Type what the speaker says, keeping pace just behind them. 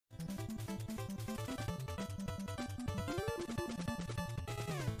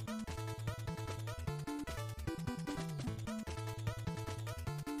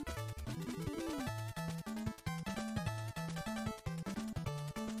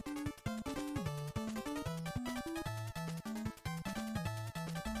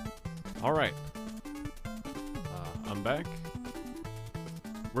Alright. I'm back.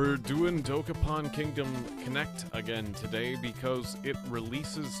 We're doing Dokapon Kingdom Connect again today because it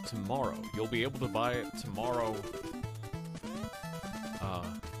releases tomorrow. You'll be able to buy it tomorrow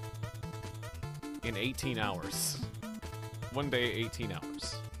in 18 hours. One day, 18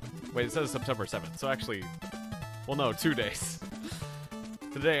 hours. Wait, it says September 7th, so actually... Well, no, 2 days.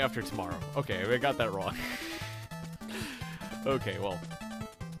 The day after tomorrow. Okay, I got that wrong. Okay, well...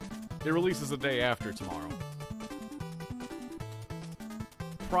 It releases the day after tomorrow.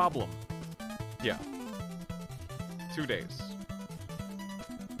 Problem. Yeah. 2 days.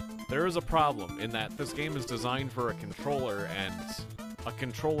 There is a problem in that this game is designed for a controller, and a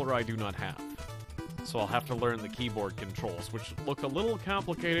controller I do not have. So I'll have to learn the keyboard controls, which look a little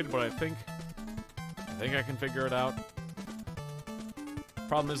complicated, but I think I can figure it out.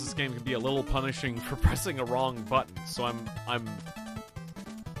 Problem is this game can be a little punishing for pressing a wrong button, so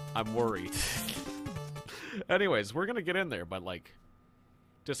I'm worried. Anyways, we're gonna get in there, but like,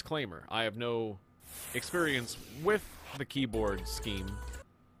 disclaimer, I have no experience with the keyboard scheme.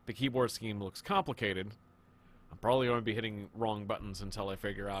 The keyboard scheme looks complicated. I'm probably going to be hitting wrong buttons until I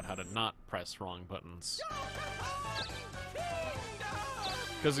figure out how to not press wrong buttons.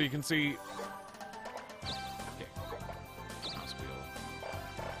 Because you can see... Okay. Mouse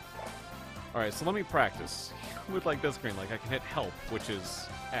wheel. Alright, so let me practice with like this screen. Like I can hit help, which is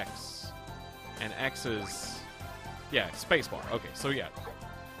X. And X is... Yeah, spacebar. Okay, so yeah.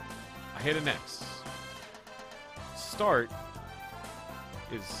 I hit an X. Start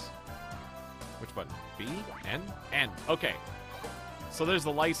is... Which button? B? N? N. Okay. So there's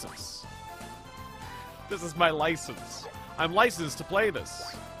the license. This is my license. I'm licensed to play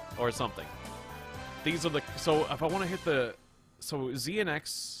this. Or something. These are the... So if I want to hit the... So Z and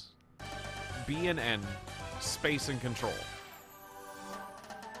X, B and N, space and control.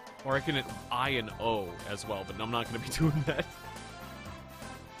 Or I can hit I and O as well, but I'm not going to be doing that.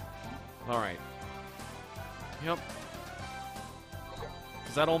 Alright. Yep.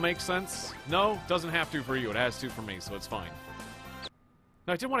 Does that all make sense? No, doesn't have to for you. It has to for me, so it's fine.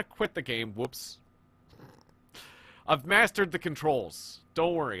 No, I didn't want to quit the game. Whoops. I've mastered the controls.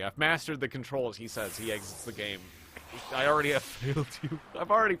 Don't worry, I've mastered the controls, he says. He exits the game. I already have failed you.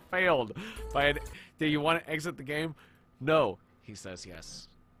 I've already failed. Do you want to exit the game? No. He says yes.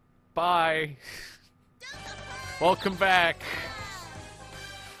 Bye. Welcome back.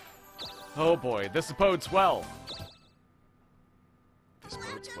 Oh boy, this bodes well. This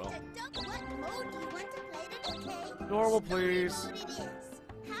bodes well. Normal, please.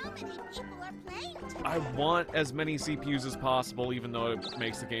 I want as many CPUs as possible, even though it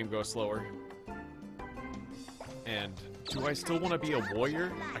makes the game go slower. And do I still want to be a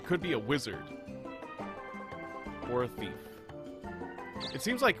warrior? I could be a wizard. Or a thief. It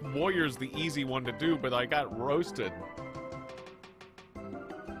seems like warrior's the easy one to do, but I got roasted.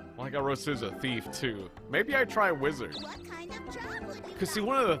 Well, I got roasted as a thief, too. Maybe I try wizard. Because, see,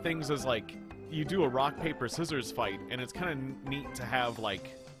 one of the things is, like, you do a rock, paper, scissors fight, and it's kind of neat to have,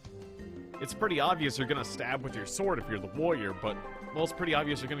 like... It's pretty obvious you're going to stab with your sword if you're the warrior, but... Well, it's pretty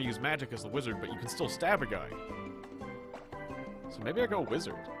obvious you're going to use magic as the wizard, but you can still stab a guy. So maybe I go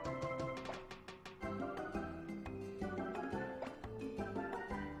wizard.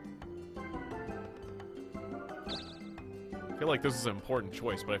 I feel like this is an important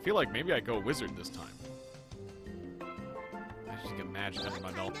choice, but I feel like maybe I go wizard this time. I just get magic under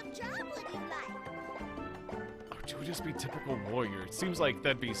my belt. Or do we just be typical warrior? It seems like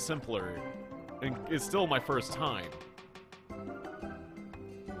that'd be simpler. And it's still my first time.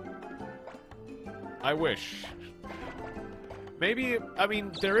 I wish. Maybe, I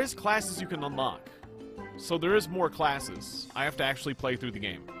mean, there is classes you can unlock. So there is more classes. I have to actually play through the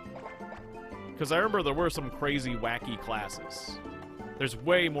game. Because I remember there were some crazy, wacky classes. There's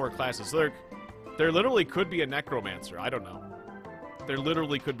way more classes. There literally could be a necromancer. I don't know. There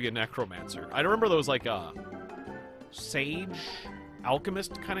literally could be a necromancer. I remember there was like a sage,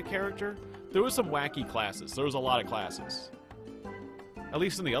 alchemist kind of character. There was some wacky classes. There was a lot of classes. At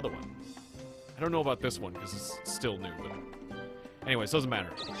least in the other one. I don't know about this one because it's still new. But anyways, doesn't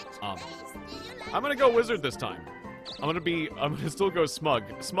matter. I'm gonna go wizard this time. I'm gonna still go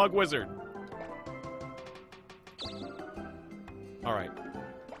smug. Smug wizard. Alright.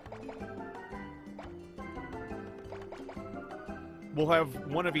 We'll have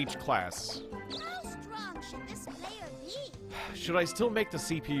one of each class. How strong should this player be? Should I still make the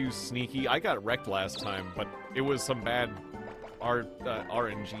CPU sneaky? I got wrecked last time, but it was some bad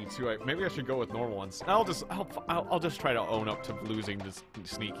RNG too. Maybe I should go with normal ones. I'll just try to own up to losing to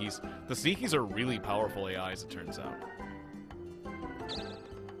sneakies. The sneakies are really powerful AIs, it turns out.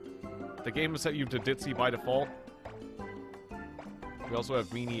 The game has set you to ditzy by default. We also have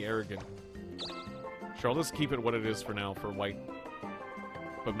meanie, arrogant. Sure, I'll just keep it what it is for now for white.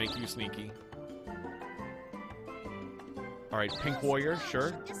 But make you sneaky. Alright, pink warrior,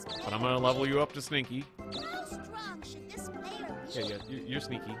 sure. But I'm gonna level you up to sneaky. How strong should this player be? Yeah, you're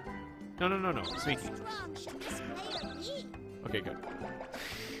sneaky. No, sneaky. How strong should this player be? Okay, good.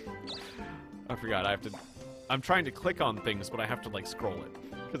 I forgot, I have to... I'm trying to click on things, but I have to, like, scroll it.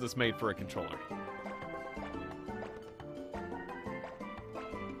 Because it's made for a controller.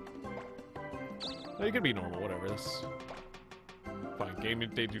 No, you can be normal, whatever. This... Fine, game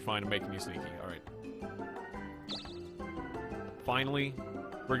did you find making you sneaky. Alright. Finally,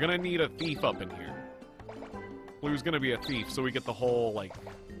 we're gonna need a thief up in here. Blue's gonna be a thief, so we get the whole, like...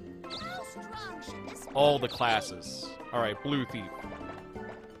 How strong should this all the player classes. Alright, blue thief.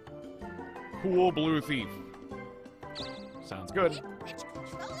 Cool blue thief. Sounds good. Pick which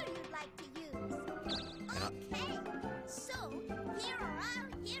controller you'd like to use. Okay, so here are our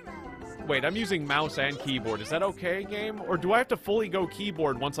heroes. Wait, I'm using mouse and keyboard. Is that okay, game? Or do I have to fully go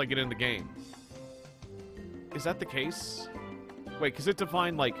keyboard once I get in the game? Is that the case? Wait, because it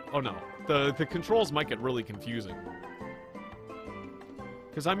defined, like... Oh, no. The controls might get really confusing.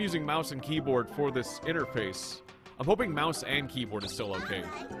 Because I'm using mouse and keyboard for this interface. I'm hoping mouse and keyboard is still okay.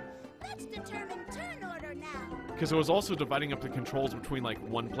 Alright, let's determine turn order now. Because it was also dividing up the controls between, like,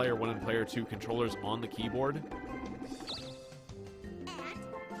 one player 1 and player 2 controllers on the keyboard. And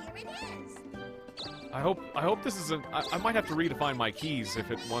here it is. I hope this isn't... I might have to redefine my keys if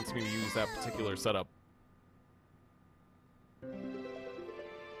it wants me to use that particular setup.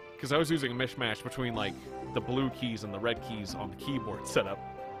 Because I was using a mishmash between, like, the blue keys and the red keys on the keyboard setup.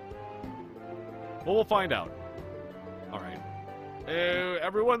 Well, we'll find out. Alright.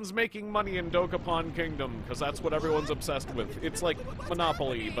 Everyone's making money in Dokapon Kingdom, because that's what everyone's obsessed with. It's like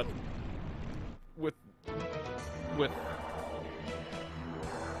Monopoly, but... with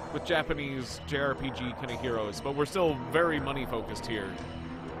Japanese JRPG kind of heroes, but we're still very money-focused here.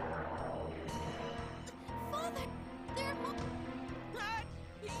 Father, they're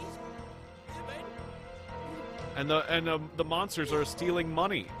And the monsters are stealing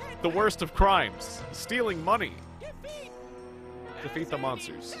money. The worst of crimes. Stealing money. Defeat the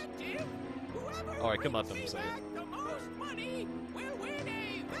monsters. Oh, I can let them say it. The most money will win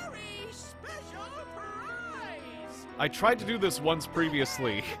a very special prize. I tried to do this once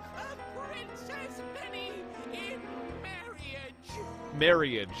previously. A Princess Penny in marriage.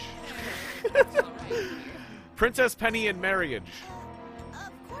 Marriage. Princess Penny in marriage.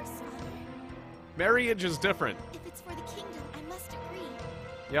 Of course, Father. Marriage is different. If it's for the kingdom, I must agree.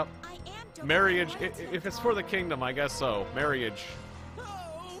 Yep. I am Dokapon Marriage. royalty. If it's for the kingdom, I guess so. Marriage.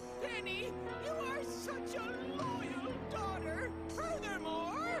 Oh, Penny, you are such a loyal daughter.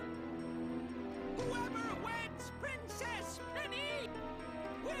 Furthermore, whoever weds Princess Penny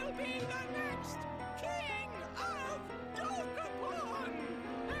will be the next king of Dokapon.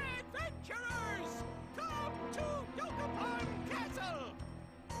 Adventurers, come to Dokapon Castle.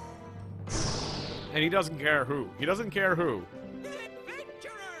 And he doesn't care who. He doesn't care who.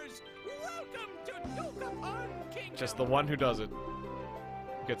 Adventurers, welcome to Dokapon Kingdom. Just the one who does it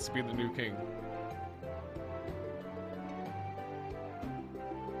gets to be the new king.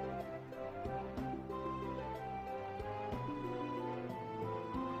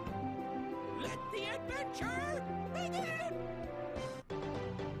 Let the adventure begin.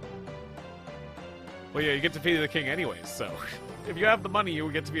 Well, yeah, you get to be the king anyways, so... if you have the money, you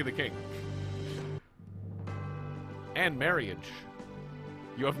will get to be the king. And marriage.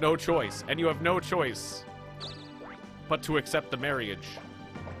 You have no choice, and you have no choice but to accept the marriage.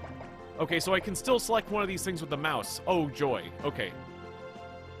 Okay, so I can still select one of these things with the mouse. Oh, joy. Okay.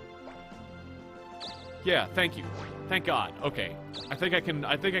 Yeah, thank you. Thank God. Okay. I think I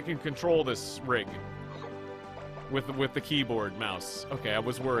can control this rig with the keyboard mouse. Okay, I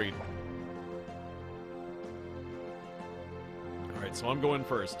was worried. Alright, so I'm going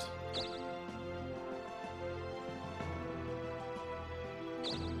first.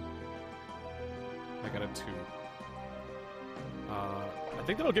 I got a 2. I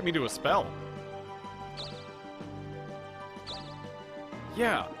think that'll get me to a spell.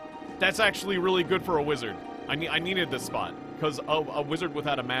 Yeah, that's actually really good for a wizard. I needed this spot, because a wizard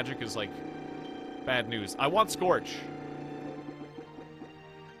without a magic is, like, bad news. I want Scorch.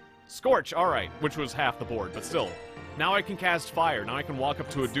 Scorch, alright, which was half the board, but still. Now I can cast Fire. Now I can walk up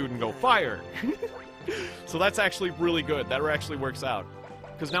to a dude and go, Fire! So that's actually really good. That actually works out.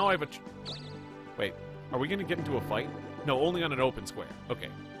 Because now I have a... Wait, are we going to get into a fight? No, only on an open square. Okay.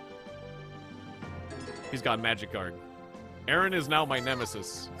 He's got Magic Guard. Aaron is now my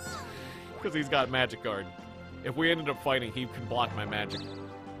nemesis. Because he's got Magic Guard. If we ended up fighting, he can block my magic.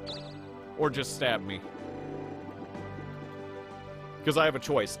 Or just stab me. Because I have a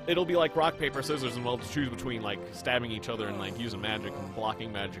choice. It'll be like rock, paper, scissors, and we'll choose between, like, stabbing each other and, like, using magic and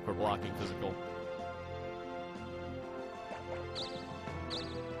blocking magic or blocking physical.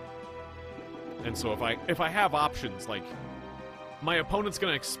 And so if I have options, like, my opponent's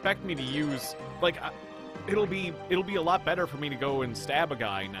gonna expect me to use, like, it'll be a lot better for me to go and stab a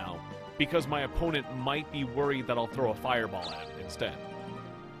guy now, because my opponent might be worried that I'll throw a fireball at him instead.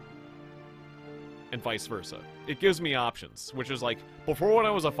 And vice versa. It gives me options, which is like, before when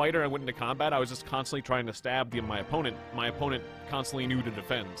I was a fighter and went into combat, I was just constantly trying to stab my opponent. My opponent constantly knew to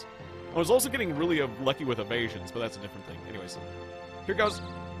defend. I was also getting really lucky with evasions, but that's a different thing. Anyways, here goes.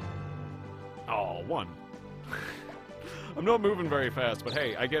 Oh, 1. I'm not moving very fast, but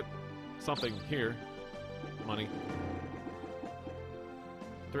hey, I get something here. Money.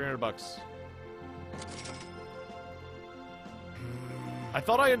 300 bucks. I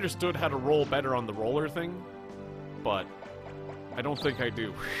thought I understood how to roll better on the roller thing, but I don't think I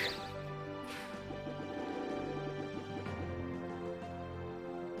do.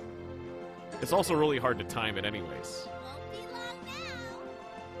 It's also really hard to time it anyways. Won't be long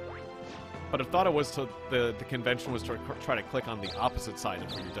now. But I thought it was to the convention was to try to click on the opposite side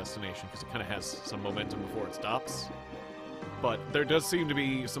of your destination, because it kind of has some momentum before it stops. But there does seem to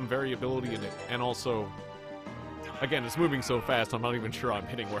be some variability in it, and also, again, it's moving so fast, I'm not even sure I'm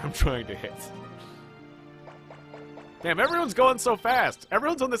hitting where I'm trying to hit. Damn, everyone's going so fast!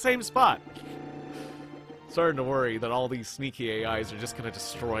 Everyone's on the same spot! Starting to worry that all these sneaky AIs are just gonna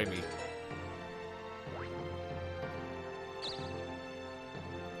destroy me.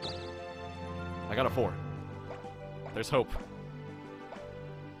 I got a 4. There's hope.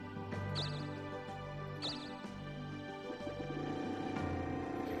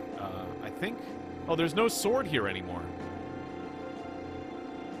 I think... Oh, there's no sword here anymore.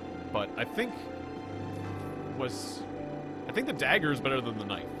 But I think... I think the dagger is better than the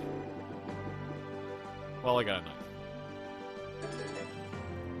knife. Well, I got a knife.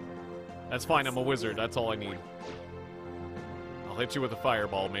 That's fine, I'm a wizard. That's all I need. I'll hit you with a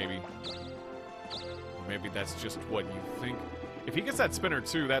fireball, maybe. Or maybe that's just what you think. If he gets that spinner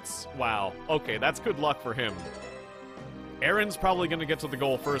too, that's... Wow. Okay, that's good luck for him. Aaron's probably going to get to the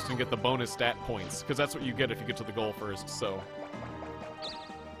goal first and get the bonus stat points, because that's what you get if you get to the goal first, so...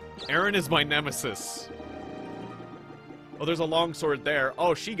 Aaron is my nemesis. Oh, there's a longsword there.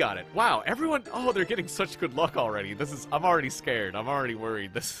 Oh, she got it. Wow, everyone... Oh, they're getting such good luck already. This is... I'm already scared. I'm already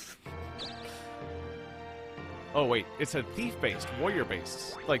worried. This... Oh, wait. It's a thief-based,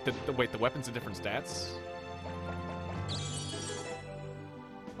 warrior-based. Like, wait, the weapon's in different stats?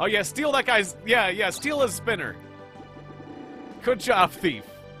 Oh, yeah, steal that guy's... Yeah, steal his spinner. Good job, thief.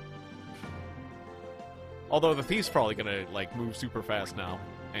 Although the thief's probably gonna, like, move super fast now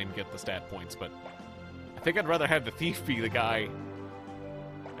and get the stat points, but... I think I'd rather have the thief be the guy.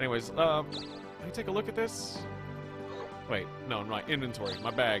 Anyways, let me take a look at this. Wait, no, my inventory, my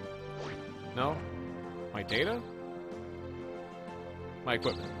bag. No? My data? My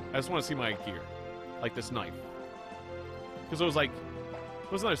equipment. I just want to see my gear. Like this knife. Because it was like...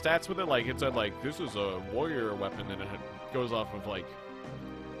 Wasn't there stats with it? Like, it said, like, this is a warrior weapon, and it goes off of, like...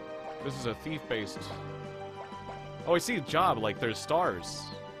 This is a thief-based... Oh, I see a job. Like, there's stars.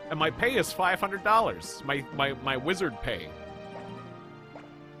 And my pay is $500. My wizard pay.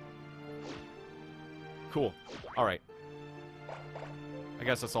 Cool. Alright. I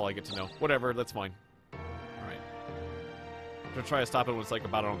guess that's all I get to know. Whatever, that's fine. Alright. I'm gonna try to stop it when it's like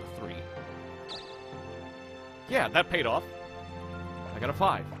about on the 3. Yeah, that paid off. I got a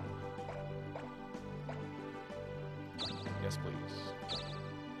 5. Yes, please.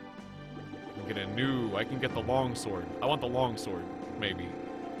 I can get a new... I can get the longsword. I want the longsword, maybe.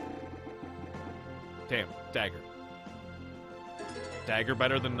 Damn, dagger. Dagger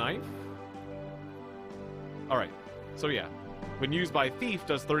better than knife? Alright, so yeah. When used by thief,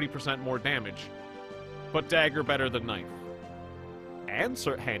 does 30% more damage. But dagger better than knife. And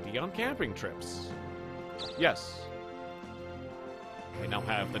handy on camping trips. Yes. I now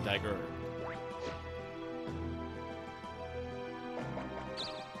have the dagger.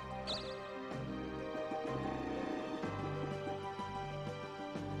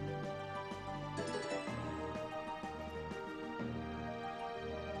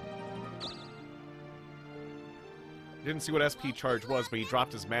 Didn't see what SP charge was, but he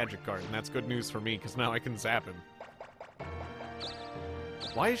dropped his magic guard, and that's good news for me, because now I can zap him.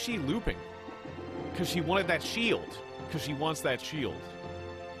 Why is she looping? Because she wanted that shield. Because she wants that shield.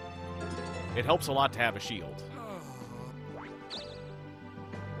 It helps a lot to have a shield.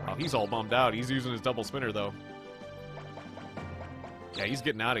 Oh, he's all bummed out. He's using his double spinner, though. Yeah, he's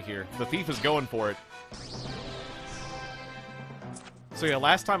getting out of here. The thief is going for it. So yeah,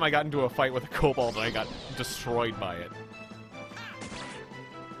 last time I got into a fight with a kobold and I got destroyed by it.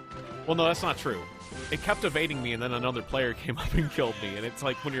 Well, no, that's not true. It kept evading me and then another player came up and killed me. And it's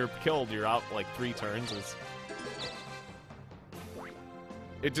like when you're killed, you're out like 3 turns.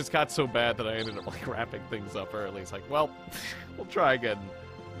 It just got so bad that I ended up like wrapping things up early. It's like, well, we'll try again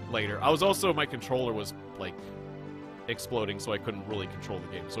later. I was also, my controller was like exploding, so I couldn't really control the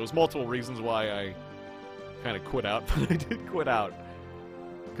game. So there's multiple reasons why I kind of quit out, but I did quit out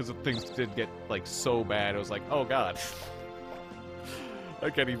because things did get like so bad. I was like, oh god, I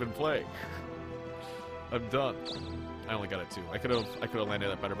can't even play. I'm done. I only got a 2. I could have landed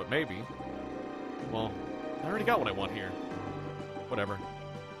that better, but maybe. Well, I already got what I want here. Whatever.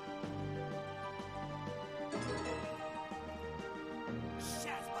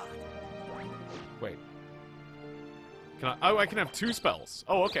 Wait. Can I? Oh, I can have 2 spells.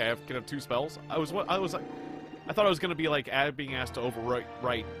 Oh, okay. I can have 2 spells. I thought I was gonna be like being asked to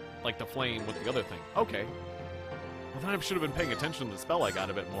overwrite like the flame with the other thing. Okay. Well, then I should have been paying attention to the spell I got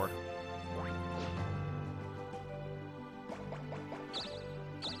a bit more.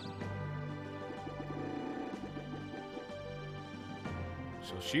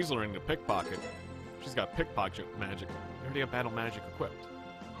 So she's learning to pickpocket. She's got pickpocket magic. I already have battle magic equipped.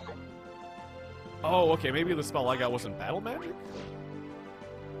 Oh, okay, maybe the spell I got wasn't battle magic?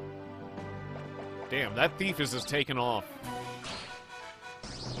 Damn, that thief is just taking off.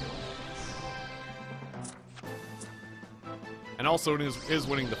 And also is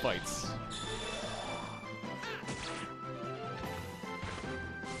winning the fights.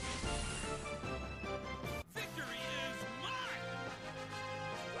 Victory is mine!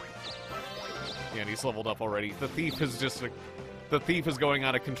 Yeah, and he's leveled up already. The thief is just the thief is going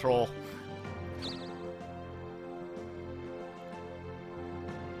out of control.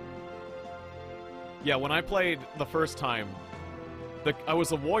 Yeah, when I played the first time, I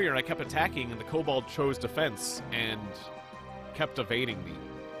was a warrior and I kept attacking, and the kobold chose defense and kept evading me.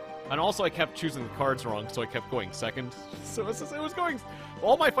 And also I kept choosing the cards wrong, so I kept going second. So it was going...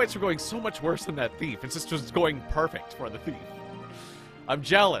 All my fights were going so much worse than that thief. It's just going perfect for the thief. I'm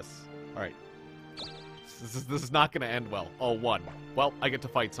jealous. Alright. This is not going to end well. Oh, 1. Well, I get to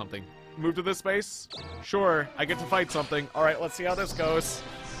fight something. Move to this space? Sure, I get to fight something. Alright, let's see how this goes.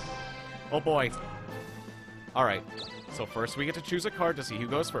 Oh boy. Alright, so first we get to choose a card to see who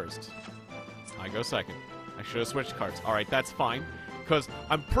goes first. I go second. I should have switched cards. Alright, that's fine, because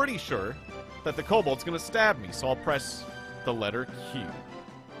I'm pretty sure that the kobold's going to stab me, so I'll press the letter Q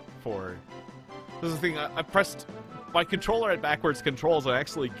for... This is the thing, I pressed... My controller had backwards controls, and I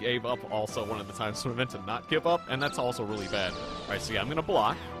actually gave up also one of the times, so I meant to not give up, and that's also really bad. Alright, so yeah, I'm going to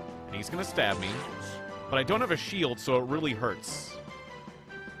block, and he's going to stab me, but I don't have a shield, so it really hurts.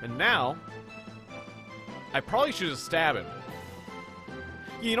 And now... I probably should just stab him.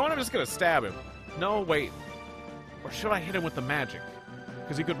 You know what? I'm just gonna stab him. No, wait. Or should I hit him with the magic?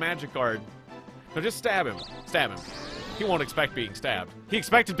 Because he could magic guard. No, just stab him. Stab him. He won't expect being stabbed. He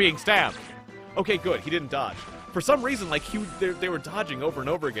expected being stabbed. Okay, good. He didn't dodge. For some reason, like, they were dodging over and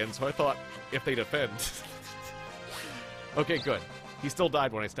over again, so I thought, if they defend... Okay, good. He still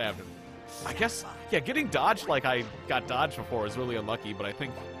died when I stabbed him. I guess, yeah, getting dodged like I got dodged before is really unlucky, but I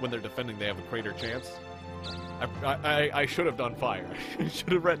think when they're defending, they have a greater chance. I should have done fire. I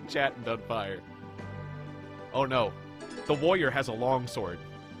should have read chat and done fire. Oh no. The warrior has a long sword.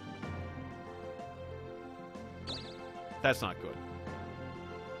 That's not good.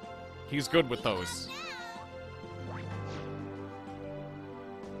 He's good with those.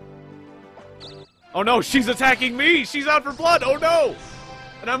 Oh no, she's attacking me! She's out for blood! Oh no!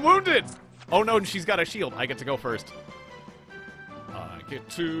 And I'm wounded! Oh no, and she's got a shield. I get to go first. I get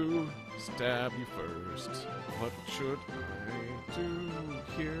to stab you first. What should I do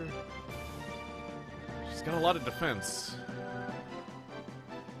here? She's got a lot of defense.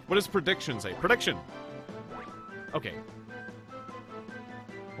 What does prediction say? Prediction! Okay.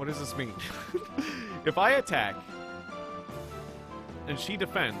 What does this mean? If I attack and she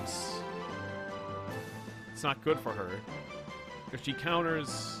defends, it's not good for her. If she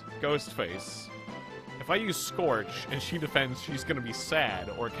counters Ghostface, if I use Scorch and she defends, she's gonna be sad,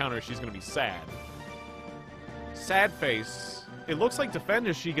 or counters, she's gonna be sad. Sad face, it looks like defend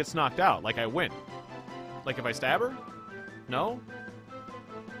if she gets knocked out, like I win. Like if I stab her? No?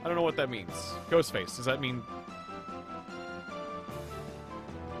 I don't know what that means. Ghostface, does that mean...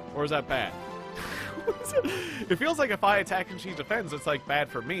 Or is that bad? It feels like if I attack and she defends, it's like bad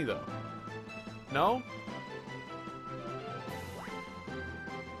for me, though. No?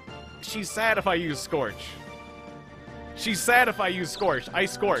 She's sad if I use Scorch. She's sad if I use Scorch. I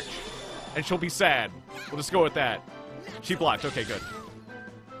Scorch. And she'll be sad. We'll just go with that. She blocked. Okay, good.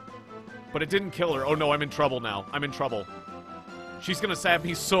 But it didn't kill her. Oh no, I'm in trouble now. I'm in trouble. She's gonna stab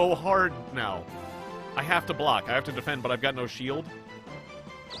me so hard now. I have to block. I have to defend, but I've got no shield.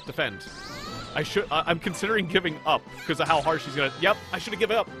 Defend. I'm considering giving up because of how hard she's gonna... Yep, I should have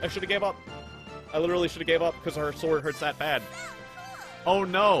given up. I should have gave up. I literally should have gave up because her sword hurts that bad. Oh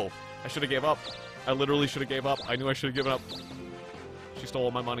no. I should have gave up. I literally should have gave up. I knew I should have given up. She stole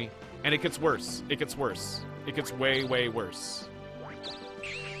all my money. And it gets worse. It gets worse. It gets way, way worse.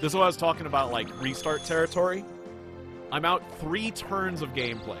 This is what I was talking about, like, restart territory. I'm out 3 turns of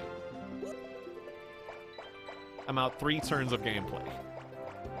gameplay. I'm out 3 turns of gameplay.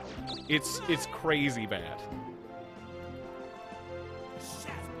 It's crazy bad.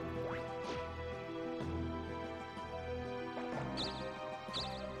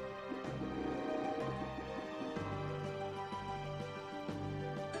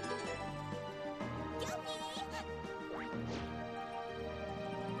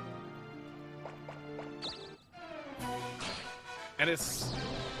 And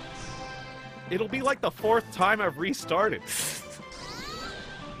it'll be like the 4th time I've restarted.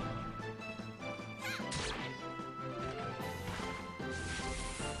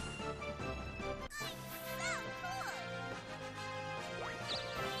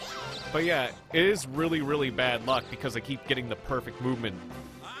 But yeah, it is really, really bad luck because I keep getting the perfect movement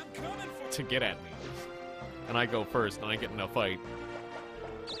to get at me. And I go first, and I get in a fight.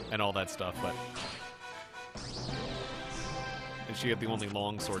 And all that stuff, but... And she had the only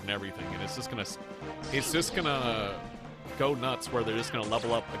longsword and everything, and it's just gonna go nuts where they're just gonna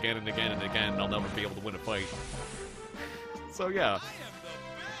level up again and again and again, and I'll never be able to win a fight. So yeah.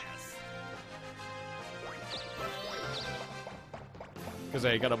 Because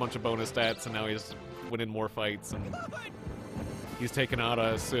he got a bunch of bonus stats, and now he's winning more fights, and he's taken out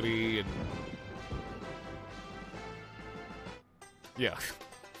a city, and... Yeah.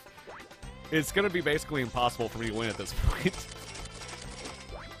 It's gonna be basically impossible for me to win at this point.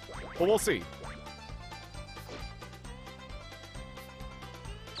 But we'll see.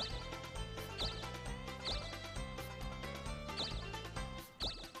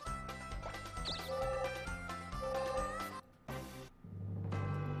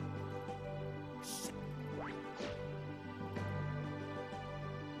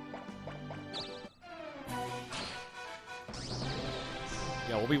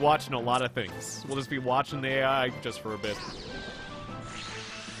 Yeah, we'll be watching a lot of things. We'll just be watching the AI just for a bit.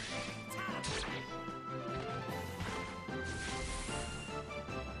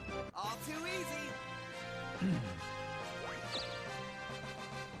 All too easy.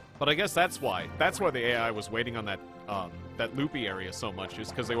 But I guess that's why. That's why the AI was waiting on that that loopy area so much, is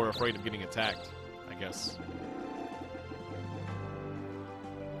because they were afraid of getting attacked, I guess.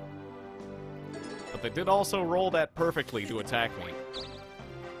 But they did also roll that perfectly to attack me.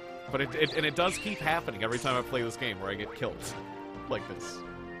 But it does keep happening every time I play this game where I get killed. Like this.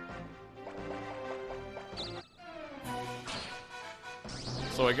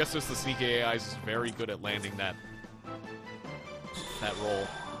 So I guess just the sneaky AI is very good at landing that roll.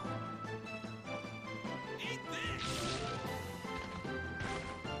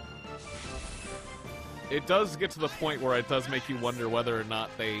 It does get to the point where it does make you wonder whether or not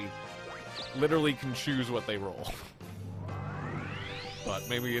they literally can choose what they roll. But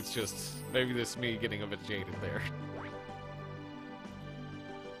maybe it's just... Maybe this me getting a bit jaded there.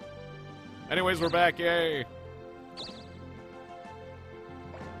 Anyways, we're back, yay!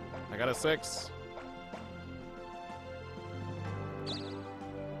 I got a 6.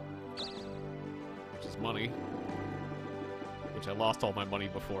 Which is money. Which I lost all my money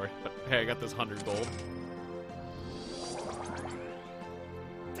before. But hey, I got this 100 gold.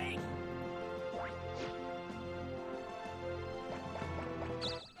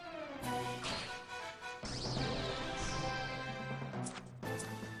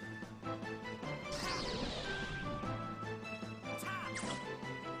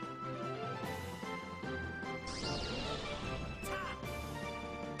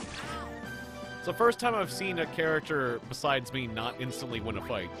 It's the first time I've seen a character besides me not instantly win a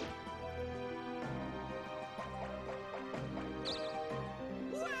fight.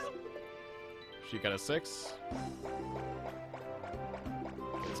 She got a 6.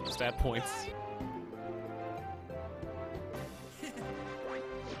 Get some stat points.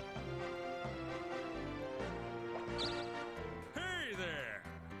 Hey there!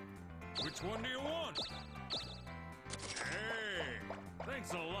 Which one do you want? Hey,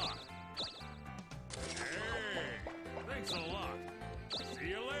 thanks a lot. Hey, thanks a lot. See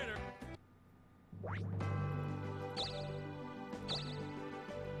you later.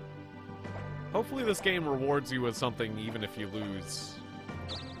 Hopefully this game rewards you with something even if you lose.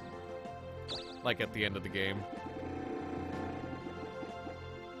 Like at the end of the game.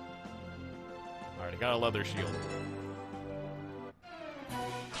 Alright, I got a leather shield.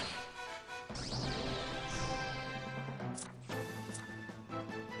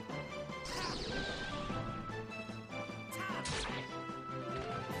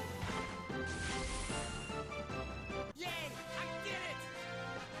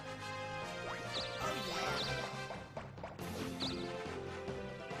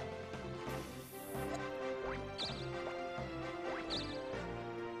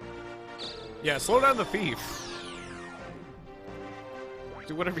 Yeah, slow down the thief.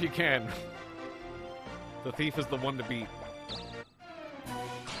 Do whatever you can. The thief is the one to beat.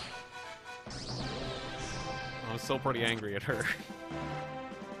 I'm still pretty angry at her.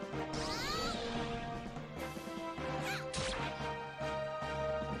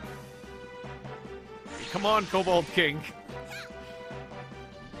 Come on, Kobold King.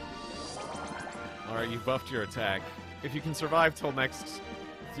 Alright, you buffed your attack. If you can survive till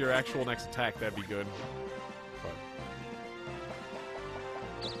your actual next attack, that'd be good. But...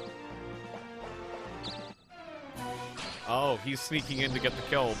 oh, he's sneaking in to get the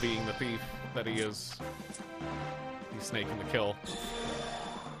kill, being the thief that he is. He's snaking the kill.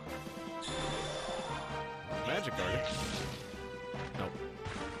 Magic guard. Nope.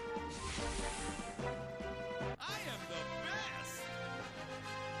 I am the best.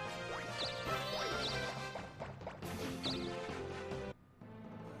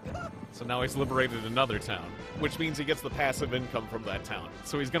 So now he's liberated another town, which means he gets the passive income from that town.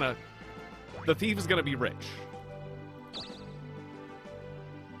 So he's gonna... the thief is gonna be rich.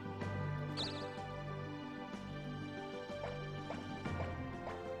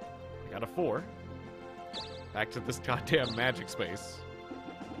 I got a 4. Back to this goddamn magic space.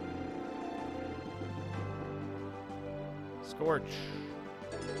 Scorch.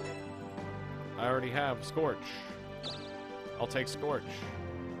 I already have Scorch. I'll take Scorch.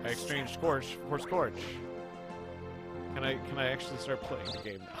 I exchanged Scorch for Scorch. Can I actually start playing the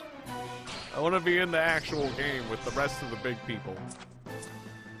game now? I want to be in the actual game with the rest of the big people.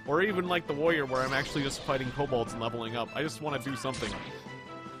 Or even like the warrior where I'm actually just fighting kobolds and leveling up. I just want to do something.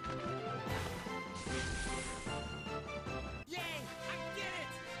 Yay! I get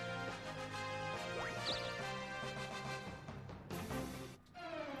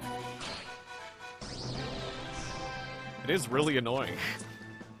it. It is really annoying.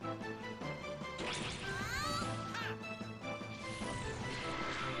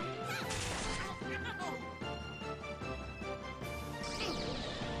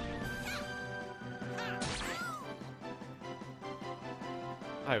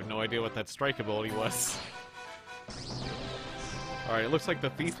 I have no idea what that strike ability was. Alright, it looks like the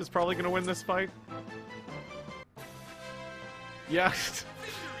thief is probably going to win this fight. Yeah,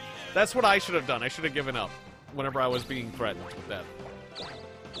 that's what I should have done. I should have given up whenever I was being threatened with death.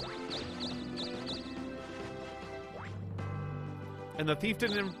 And the thief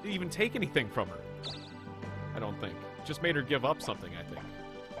didn't even take anything from her. I don't think. Just made her give up something, I think.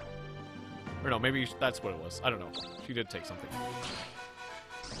 Or no, maybe that's what it was. I don't know. She did take something.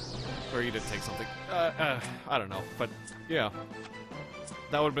 Or he did take something. I don't know. But, yeah.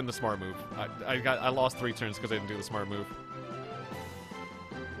 That would have been the smart move. I lost 3 turns because I didn't do the smart move.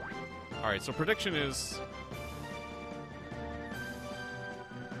 Alright, so prediction is...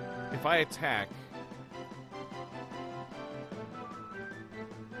 if I attack...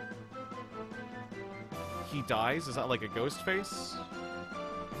 he dies? Is that like a ghost face?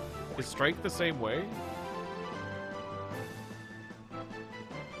 Is strike the same way?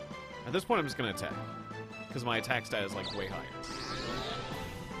 At this point, I'm just gonna attack. Because my attack stat is, like, way higher.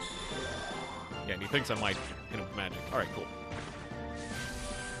 Yeah, and he thinks I might hit him with magic. Alright, cool.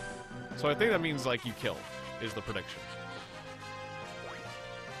 So I think that means, like, you kill, is the prediction.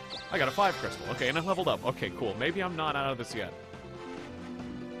 I got a 5 crystal. Okay, and I leveled up. Okay, cool. Maybe I'm not out of this yet.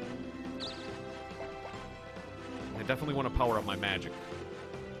 I definitely want to power up my magic.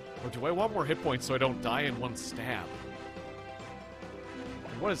 Or do I want more hit points so I don't die in one stab?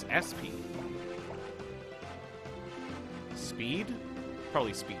 And what is SP? Speed?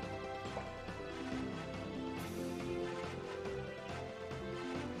 Probably speed.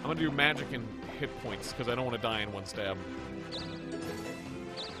 I'm gonna do magic and hit points because I don't want to die in one stab.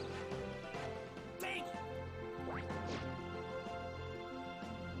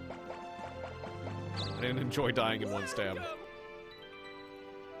 I didn't enjoy dying in one stab.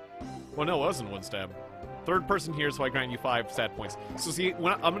 Well, no, it wasn't one stab. Third person here, so I grant you 5 stat points. So see,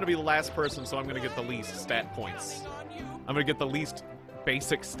 I'm gonna be the last person, so I'm gonna get the least stat points. I'm gonna get the least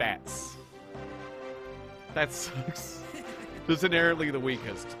basic stats. That sucks. Just inherently the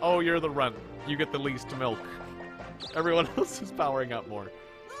weakest. Oh, you're the runt. You get the least milk. Everyone else is powering up more.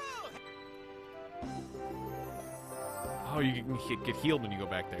 Oh, you can get healed when you go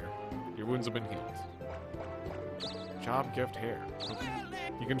back there. Your wounds have been healed. Job gift hair. Okay.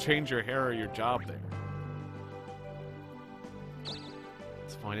 You can change your hair or your job there.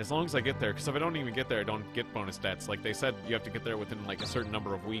 It's fine, as long as I get there, because if I don't even get there, I don't get bonus stats. Like, they said you have to get there within, like, a certain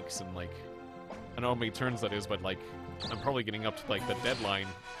number of weeks, and, like, I don't know how many turns that is, but, like, I'm probably getting up to, like, the deadline.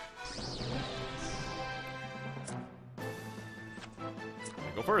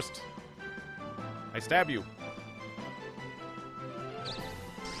 I go first. I stab you.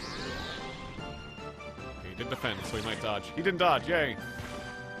 Okay, he did defend, so he might dodge. He didn't dodge, yay!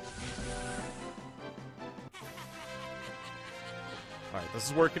 Alright, this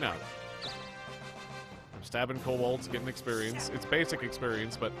is working out. I'm stabbing kobolds, getting experience. It's basic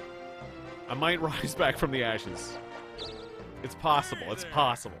experience, but I might rise back from the ashes. It's possible, it's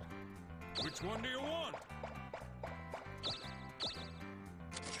possible. Which one do you want?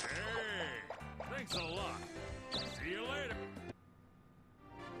 Hey, thanks a lot. See you later.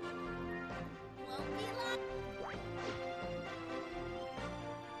 Won't be long.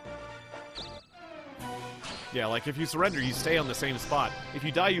 Yeah, like if you surrender, you stay on the same spot. If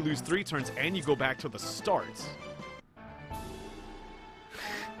you die, you lose 3 turns and you go back to the start.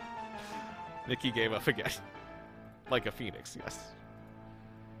 Nikki gave up again. Like a phoenix, yes.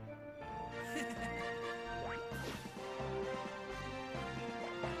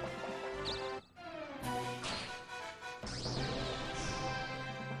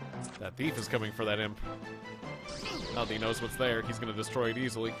 That thief is coming for that imp. Now that he knows what's there, he's gonna destroy it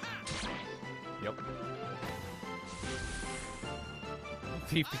easily. Yep.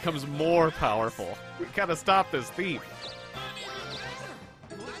 Thief becomes more powerful. We gotta stop this thief.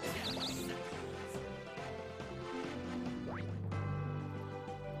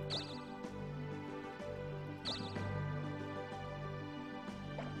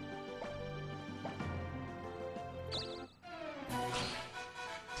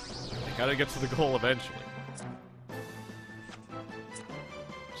 Gotta get to the goal eventually.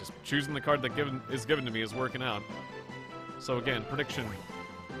 Just choosing the card that is given to me is working out. So again, prediction.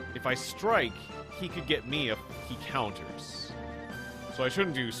 If I strike, he could get me if he counters. So I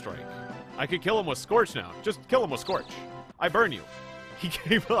shouldn't do strike. I could kill him with Scorch now. Just kill him with Scorch. I burn you. He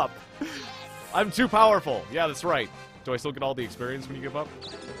gave up. I'm too powerful. Yeah, that's right. Do I still get all the experience when you give up?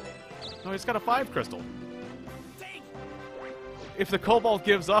 No, he's got a 5 crystal. If the kobold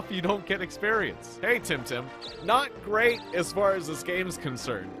gives up, you don't get experience. Hey, Tim Tim. Not great as far as this game's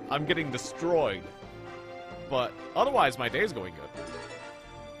concerned. I'm getting destroyed. But otherwise, my day's going good.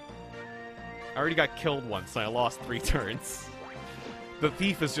 I already got killed once, and I lost 3 turns. The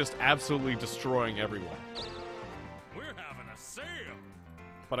thief is just absolutely destroying everyone. We're having a sale.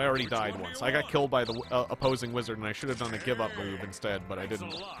 But I already died once. I got killed by the opposing wizard, and I should have done the give-up move instead, but I Thanks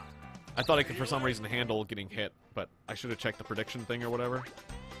didn't. a lot. I thought I could, for some reason, handle getting hit, but I should have checked the prediction thing or whatever.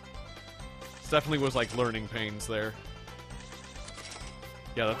 This definitely was like learning pains there.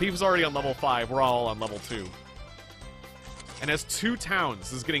 Yeah, the thief's already on level 5. We're all on level 2. And has 2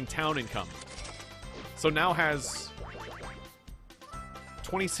 towns. Is getting town income. So now has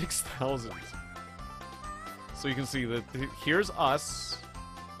 26,000. So you can see that here's us.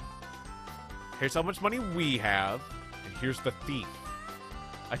 Here's how much money we have. And here's the thief.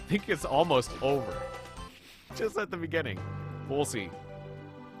 I think it's almost over. Just at the beginning. We'll see.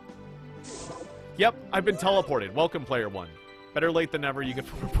 Yep, I've been teleported. Welcome, player 1. Better late than never, you get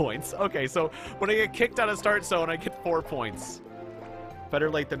 4 points. Okay, so when I get kicked out of start zone, I get 4 points. Better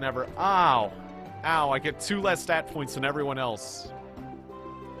late than never. Ow. Ow, I get 2 less stat points than everyone else.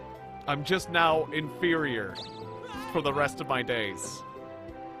 I'm just now inferior for the rest of my days.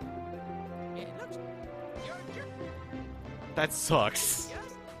 It looks. You're That sucks.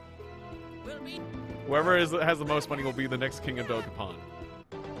 yes. Will be. Whoever has the most money will be the next king of Dokapon.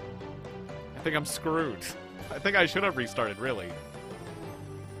 I think I'm screwed. I think I should have restarted, really.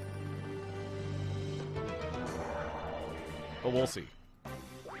 But we'll see.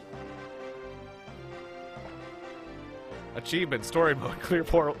 Achievement, story mode, clear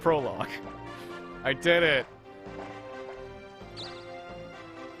prologue. I did it!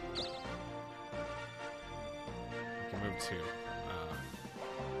 I can move 2.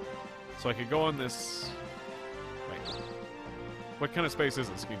 So I could go on this... Wait. What kind of space is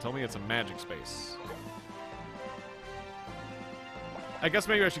this? Can you tell me? It's a magic space. I guess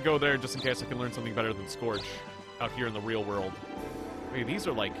maybe I should go there just in case I can learn something better than Scorch out here in the real world. Wait, these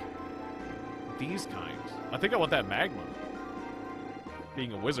are like... these kind. I think I want that magma.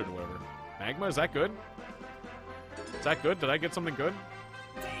 Being a wizard or whatever. Magma, is that good? Is that good? Did I get something good?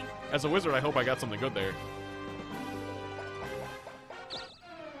 As a wizard, I hope I got something good there.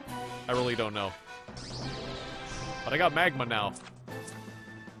 I really don't know. But I got magma now.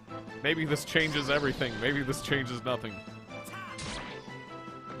 Maybe this changes everything. Maybe this changes nothing.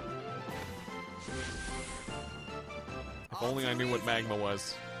 If only I knew what magma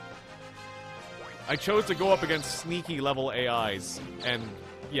was. I chose to go up against sneaky level AIs, and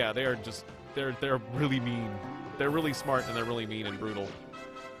yeah, they are just they're really mean. They're really smart and they're really mean and brutal.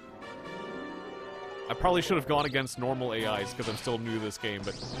 I probably should have gone against normal AIs because I'm still new to this game,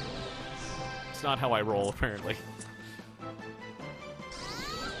 but it's not how I roll apparently.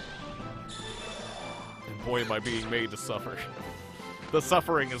 And boy, am I being made to suffer. The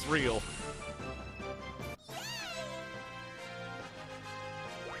suffering is real.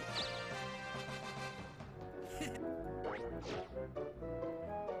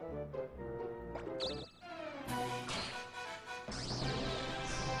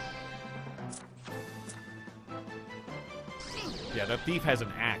 Yeah, that thief has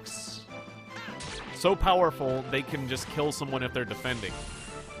an axe. So powerful, they can just kill someone if they're defending.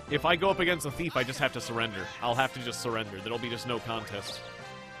 If I go up against a thief, I just have to surrender. I'll have to just surrender. There'll be just no contest.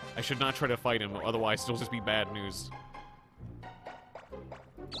 I should not try to fight him, otherwise it'll just be bad news.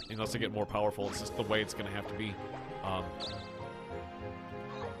 Unless I get more powerful, it's just the way it's gonna have to be.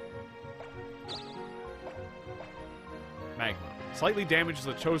 Magma. Slightly damages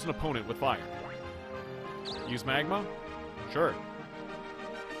the chosen opponent with fire. Use magma? Sure.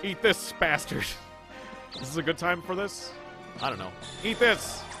 Eat this, bastard. This is a good time for this? I don't know. Eat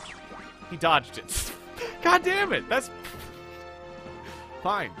this! He dodged it. God damn it! That's...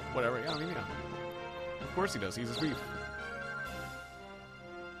 fine. Whatever. Yeah, I mean, yeah. Of course he does. He's his beef.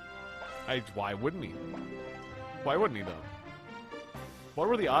 Why wouldn't he? Why wouldn't he, though? What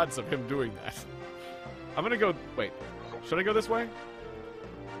were the odds of him doing that? I'm gonna go... Wait. Should I go this way?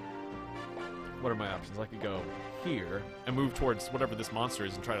 What are my options? I could go here and move towards whatever this monster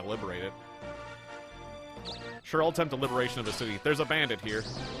is and try to liberate it. Sure, I'll attempt a liberation of the city. There's a bandit here.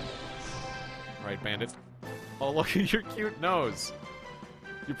 Alright, bandit. Oh, look at your cute nose.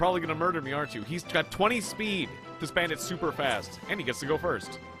 You're probably gonna murder me, aren't you? He's got 20 speed. This bandit's super fast. And he gets to go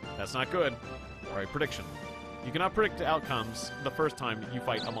first. That's not good. Alright, prediction. You cannot predict the outcomes the first time you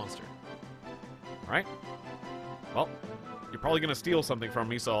fight a monster. Alright? Well, you're probably gonna steal something from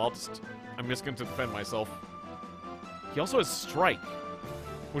me, so I'm just going to defend myself. He also has Strike,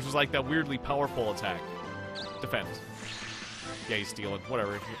 which is like that weirdly powerful attack. Defend. Yeah, he's stealing.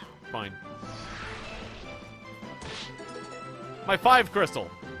 Whatever. Fine. My 5 crystal!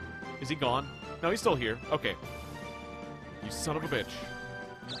 Is he gone? No, he's still here. Okay. You son of a bitch.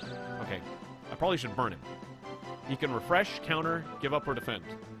 Okay. I probably should burn him. He can refresh, counter, give up, or defend.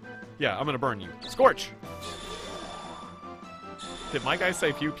 Yeah, I'm gonna burn you. Scorch! Did my guy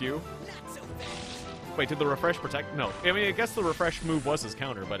say pew pew? Wait, did the refresh protect? No. I mean, I guess the refresh move was his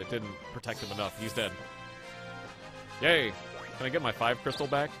counter, but it didn't protect him enough. He's dead. Yay! Can I get my 5 crystal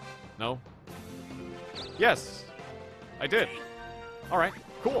back? No? Yes! I did. Alright,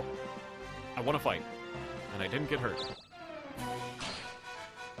 cool. I won a fight. And I didn't get hurt.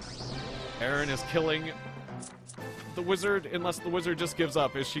 Aaron is killing the wizard, unless the wizard just gives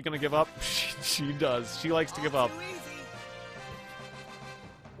up. Is she gonna give up? She does. She likes to give up.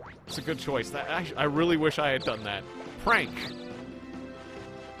 It's a good choice. I really wish I had done that. Prank.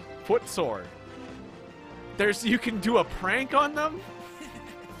 Foot sword. You can do a prank on them?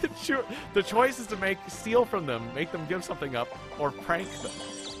 The choice is to steal from them, make them give something up, or prank them.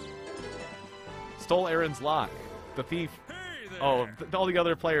 Stole Aaron's lock. The thief. Oh, all the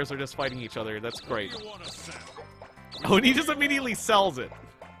other players are just fighting each other. That's great. Oh, and he just immediately sells it.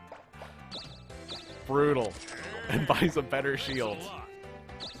 Brutal. And buys a better shield.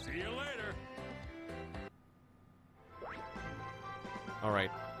 See you later.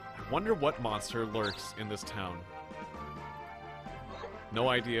 Alright. I wonder what monster lurks in this town. No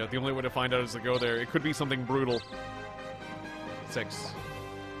idea. The only way to find out is to go there. It could be something brutal. 6.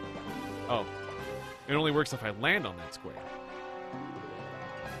 Oh. It only works if I land on that square.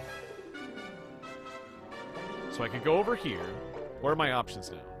 So I could go over here. What are my options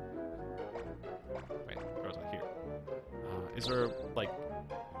now? Wait, where was I? Here. Is there, like...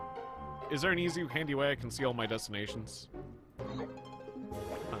 Is there an easy, handy way I can see all my destinations?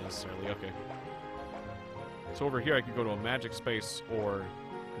 Not necessarily, okay. So over here I could go to a magic space or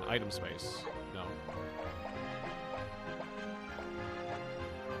an item space. No.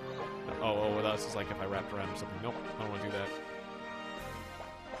 Oh, that's just like if I wrapped around or something. Nope, I don't want to do that.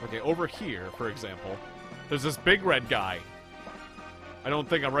 Okay, over here, for example, there's this big red guy. I don't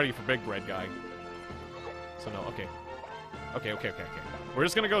think I'm ready for big red guy. So no, okay. Okay. We're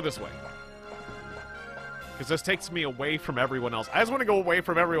just gonna go this way. Because this takes me away from everyone else. I just want to go away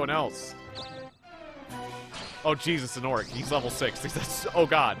from everyone else. Oh, Jesus, an orc. He's level 6. That's, oh,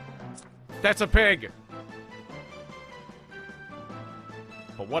 God. That's a pig.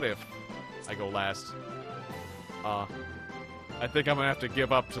 But what if I go last? I think I'm going to have to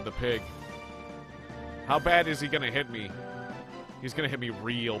give up to the pig. How bad is he going to hit me? He's going to hit me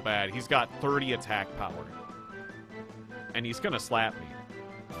real bad. He's got 30 attack power. And he's going to slap me.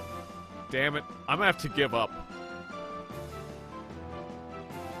 Damn it. I'm going to have to give up.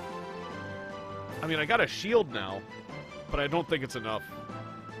 I mean, I got a shield now, but I don't think it's enough.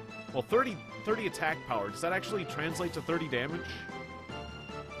 Well, 30 attack power. Does that actually translate to 30 damage?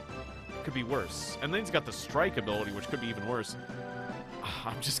 Could be worse. And then he's got the strike ability, which could be even worse.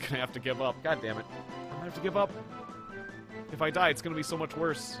 I'm just going to have to give up. God damn it. I'm going to have to give up. If I die, it's going to be so much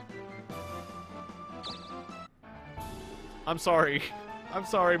worse. I'm sorry. I'm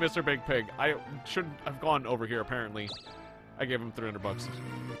sorry, Mr. Big Pig. I shouldn't have gone over here, apparently. I gave him 300 bucks.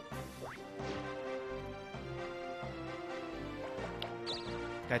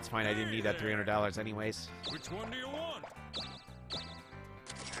 That's fine. I didn't need that $300 anyways. Which one do you want?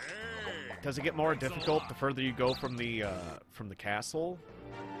 Hey, Does it get more difficult the further you go from the castle?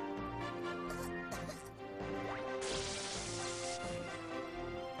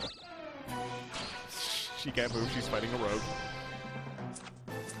 She can't move. She's fighting a rogue.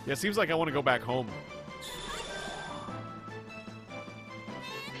 Yeah, it seems like I want to go back home.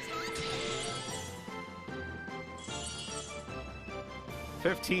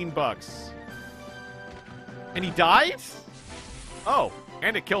 $15. And he died? Oh,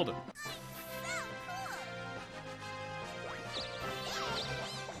 and it killed him.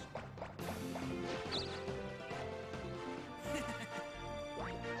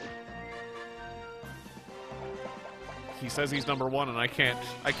 He says he's number 1, and I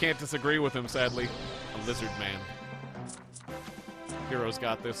can't disagree with him, sadly. A lizard man. Hero's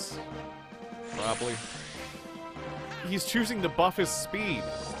got this. Probably. He's choosing to buff his speed.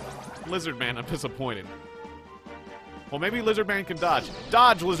 Lizard man, I'm disappointed. Well, maybe Lizard man can dodge.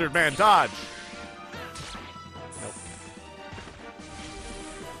 Dodge, Lizard man, dodge! Nope.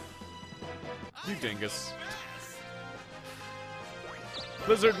 You dingus.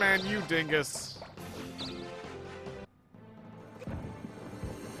 Lizard man, you dingus.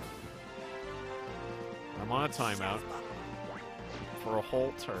 I'm on a timeout for a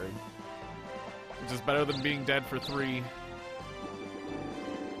whole turn, which is better than being dead for 3.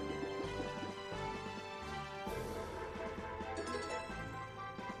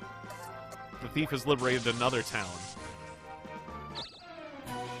 The thief has liberated another town.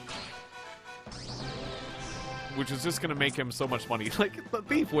 Which is just gonna make him so much money. Like, the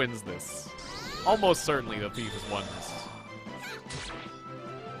thief wins this. Almost certainly the thief has won this.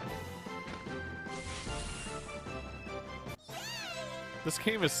 This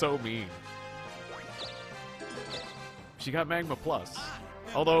game is so mean. She got Magma Plus.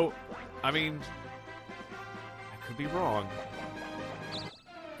 Although, I mean, I could be wrong.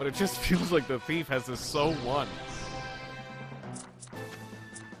 But it just feels like the thief has this so won.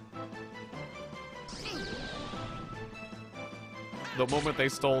 The moment they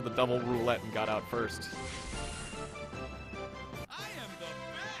stole the double roulette and got out first. I am the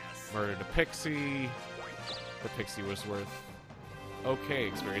best. Murdered a pixie. The pixie was worth okay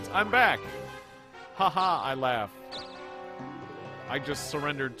experience. I'm back! Haha, I laugh. I just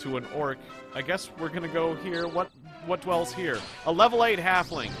surrendered to an orc. I guess we're gonna go here. What dwells here? A level 8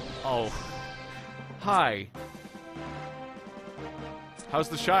 halfling. Oh. Hi. How's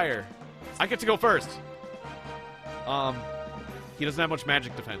the Shire? I get to go first. He doesn't have much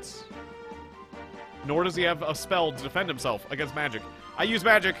magic defense. Nor does he have a spell to defend himself against magic. I use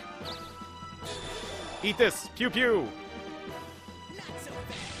magic. Eat this. Pew pew.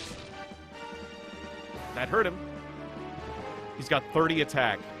 That hurt him. He's got 30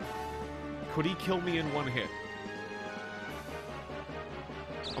 attack. Could he kill me in one hit?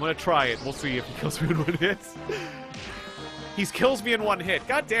 I'm gonna try it. We'll see if he kills me in one hit. He kills me in one hit.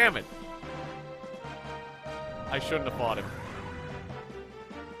 God damn it. I shouldn't have fought him.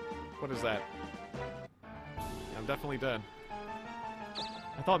 What is that? I'm definitely dead.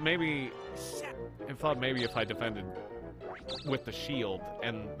 I thought maybe if I defended with the shield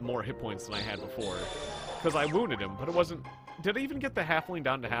and more hit points than I had before. Because I wounded him, but it wasn't... Did I even get the halfling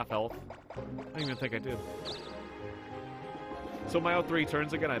down to half health? I don't even think I did. So am I out 3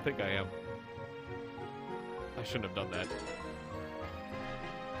 turns again? I think I am. I shouldn't have done that.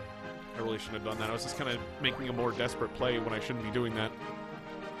 I really shouldn't have done that. I was just kind of making a more desperate play when I shouldn't be doing that.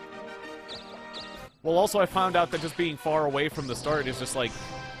 Well, also I found out that just being far away from the start is just like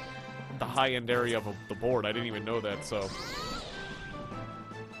the high-end area of the board. I didn't even know that, so...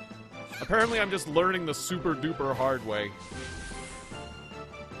 Apparently I'm just learning the super-duper hard way.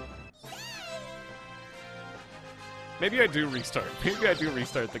 Maybe I do restart. Maybe I do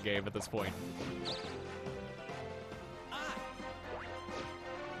restart the game at this point.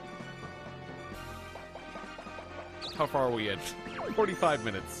 How far are we in? 45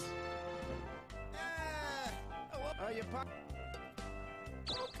 minutes.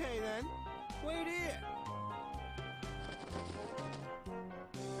 Okay then. Wait here.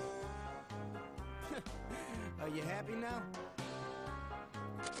 Are you happy now?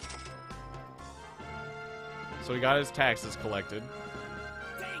 So he got his taxes collected.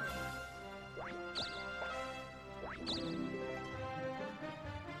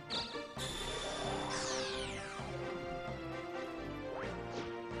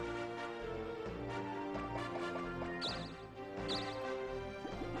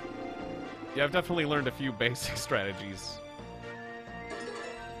 Yeah, I've definitely learned a few basic strategies.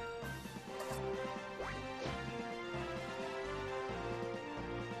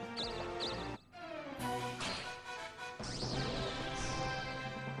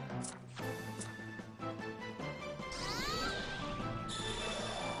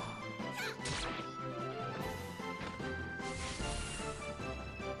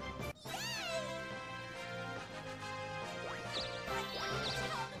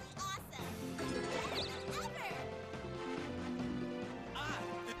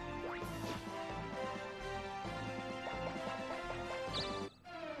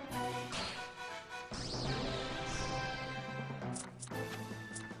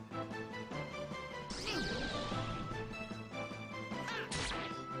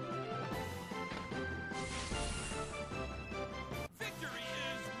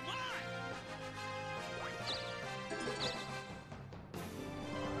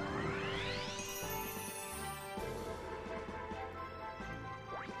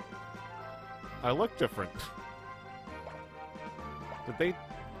 I look different. Did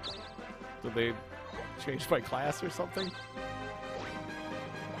they change my class or something?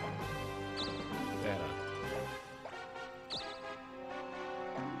 Yeah.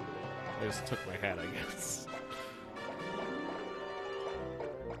 They just took my hat, I guess.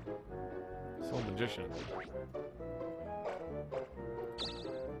 Soul Magician.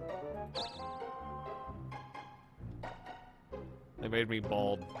 They made me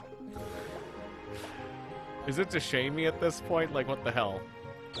bald. Is it to shame me at this point? Like, what the hell?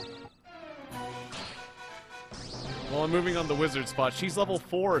 Well, I'm moving on the wizard spot. She's level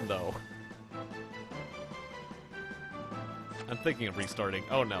 4, though. I'm thinking of restarting.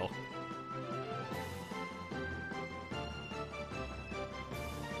 Oh, no.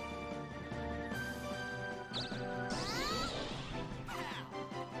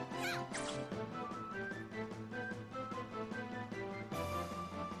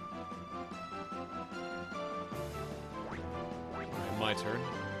 My turn.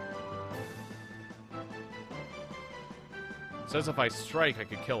 Says if I strike, I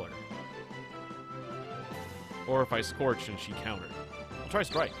could kill her. Or if I scorch and she countered. I'll try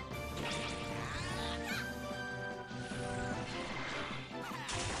strike.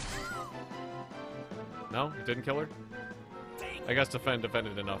 No? It didn't kill her? I guess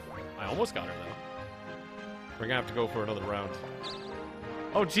defended enough. I almost got her, though. We're gonna have to go for another round.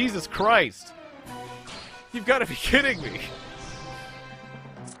 Oh, Jesus Christ! You've got to be kidding me!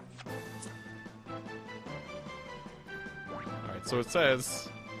 So it says,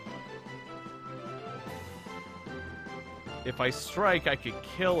 if I strike, I could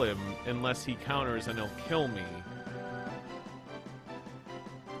kill him unless he counters and he'll kill me.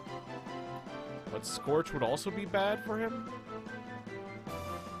 But Scorch would also be bad for him?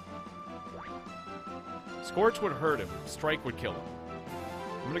 Scorch would hurt him. Strike would kill him.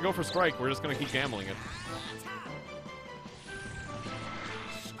 I'm gonna go for Strike. We're just gonna keep gambling it.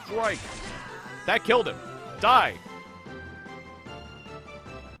 Strike! That killed him. Die!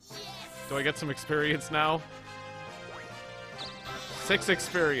 Do I get some experience now? 6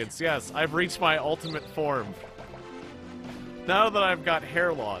 experience, yes. I've reached my ultimate form. Now that I've got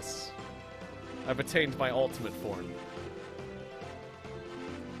hair loss, I've attained my ultimate form.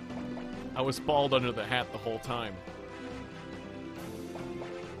 I was bald under the hat the whole time.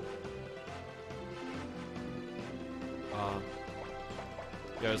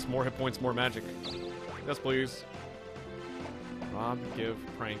 Yes, more hit points, more magic. Yes, please. Rob, give,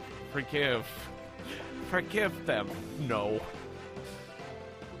 prank. Forgive. Forgive them. No.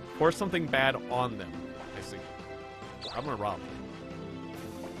 Pour something bad on them. I see. I'm gonna rob.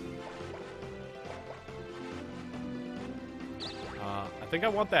 think I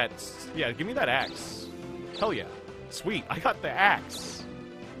want that. Yeah, give me that axe. Hell yeah. Sweet, I got the axe.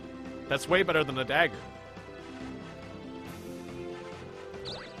 That's way better than the dagger.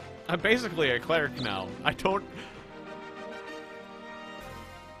 I'm basically a cleric now. I don't...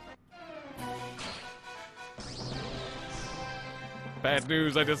 Bad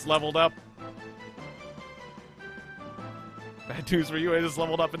news, I just leveled up. Bad news for you, I just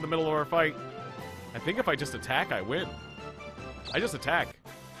leveled up in the middle of our fight. I think if I just attack, I win. I just attack.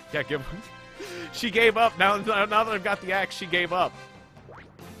 Yeah, give... She gave up. Now that I've got the axe, she gave up.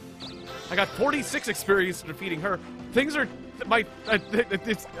 I got 46 experience defeating her. Things are...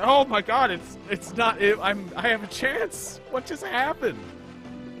 it's... Oh my god, it's not... I have a chance. What just happened?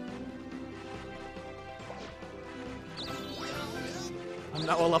 I'm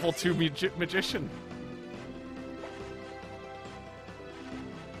now a level 2 magician.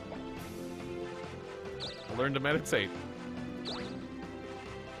 I learned to meditate.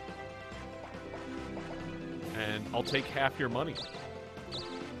 And I'll take half your money.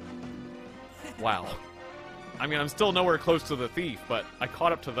 Wow. I mean, I'm still nowhere close to the thief, but I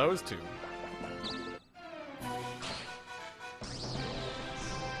caught up to those two.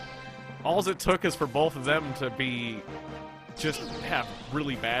 All it took is for both of them to be... just have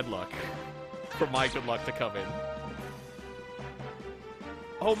really bad luck for my good luck to come in.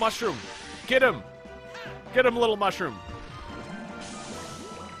 Oh, mushroom! Get him! Get him, little mushroom!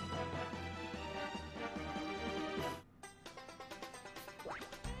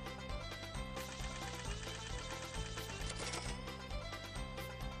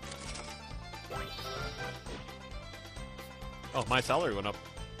 Oh, my salary went up.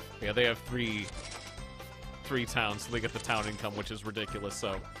 Yeah, they have three towns, so they get the town income, which is ridiculous,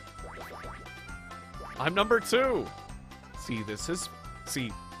 so... I'm number 2! See, this is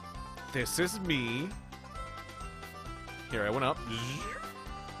me. Here, I went up.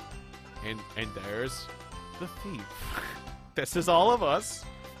 And there's the thief. This is all of us.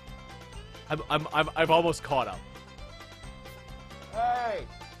 I've almost caught up. Hey!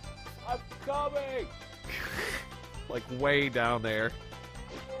 I'm coming! Like, way down there.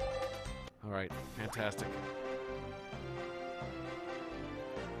 Alright, fantastic.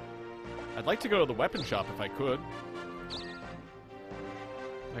 I'd like to go to the weapon shop if I could.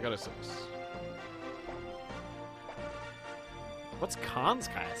 I got a 6. What's Khan's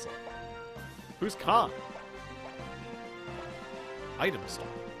castle? Who's Khan? Item store.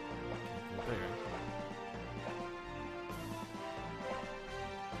 Can't go there.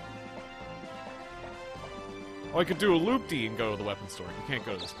 Oh, I could do a loop-dee and go to the weapon store. You can't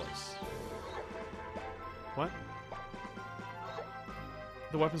go to this place. What?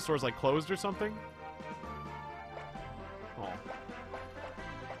 The weapon store's like closed or something? Oh.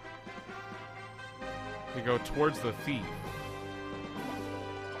 You go towards the thief.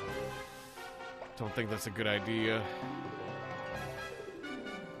 Don't think that's a good idea.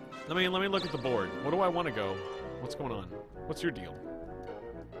 Let me look at the board. What do I want to go? What's going on? What's your deal?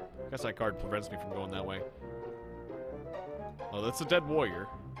 Guess that card prevents me from going that way. Oh, that's a dead warrior.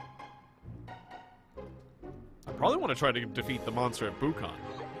 I probably want to try to defeat the monster at Bukon.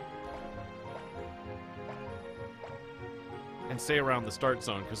 And stay around the start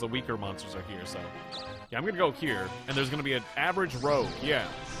zone, because the weaker monsters are here, so... Yeah, I'm gonna go here, and there's gonna be an average rogue, yeah.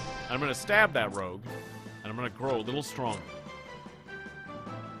 And I'm gonna stab that rogue, and I'm gonna grow a little stronger.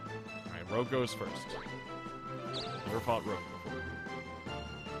 Alright, rogue goes first. Never fought rogue before.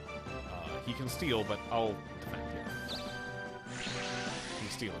 He can steal, but I'll defend him.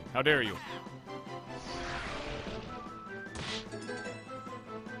 He's stealing. How dare you?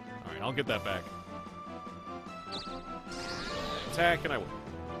 Alright, I'll get that back. Attack, and I win.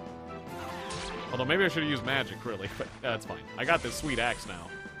 Although maybe I should have used magic, really, but that's fine. I got this sweet axe now.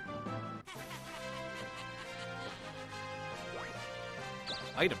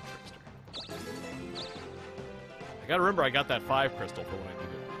 Item trickster. I gotta remember I got that 5 crystal for when I need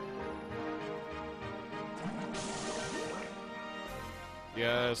it.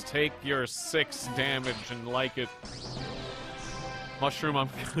 Yes, take your 6 damage and like it. Mushroom, I'm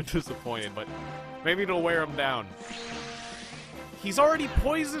kind of disappointed, but maybe it'll wear him down. He's already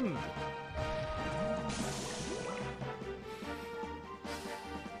poisoned!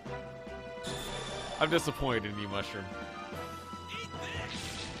 I'm disappointed in you, Mushroom.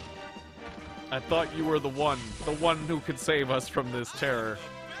 I thought you were the one who could save us from this terror.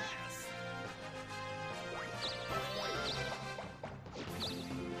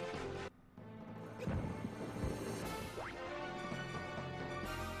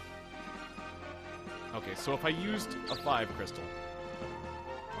 Okay, so if I used a 5 crystal...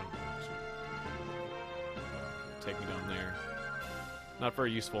 Take me down there. Not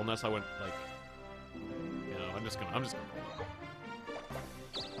very useful unless I went like, you know, I'm just gonna roll.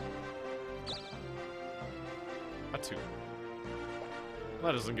 A 2.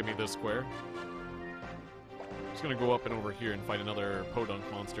 That doesn't give me this square. Just gonna go up and over here and fight another podunk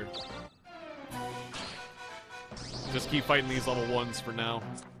monster. Just keep fighting these level 1s for now.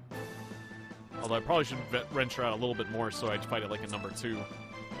 Although I probably should venture out a little bit more so I'd fight it like a number 2.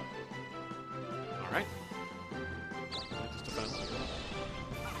 Alright. Just defend.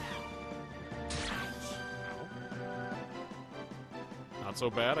 Ow. Not so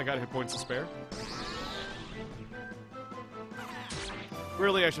bad, I got hit points to spare.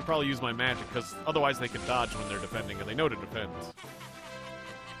 Really, I should probably use my magic, because otherwise they can dodge when they're defending, and they know to defend.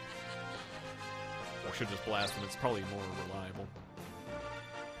 Or should just blast them, it's probably more reliable.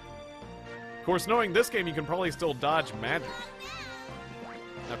 Of course, knowing this game, you can probably still dodge magic.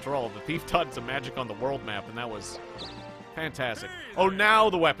 After all, the thief dodged some magic on the world map, and that was fantastic. Oh, now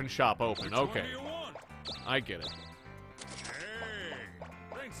the weapon shop open. Okay. I get it. Hey,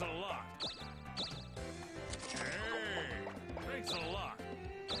 thanks a lot. Hey, thanks a lot.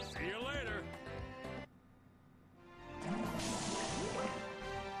 See you later.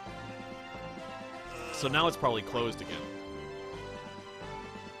 So now it's probably closed again.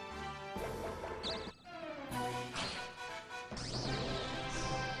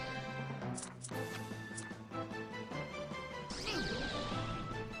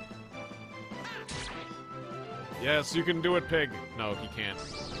 Yes, you can do it, pig. No, he can't.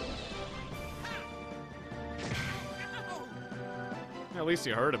 At least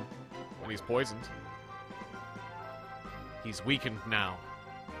you hurt him when he's poisoned. He's weakened now.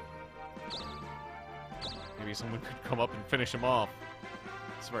 Maybe someone could come up and finish him off.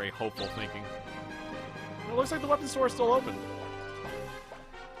 It's very hopeful thinking. It looks like the weapon store is still open.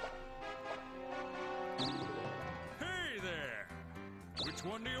 Hey there. Which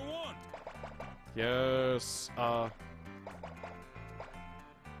one do you want? Yes,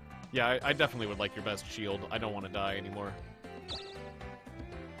 yeah, I definitely would like your best shield. I don't want to die anymore.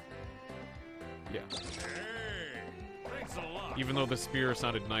 Yeah. Hey, thanks a lot. Even though the spear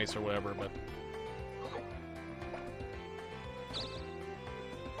sounded nice or whatever, but...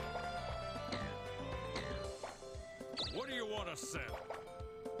 What do you want to sell?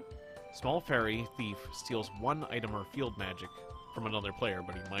 Small fairy thief steals one item or field magic from another player,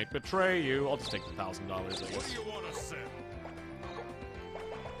 but he might betray you. I'll just take the $1,000 at What least. do you want to sell?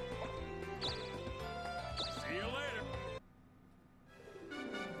 See you later.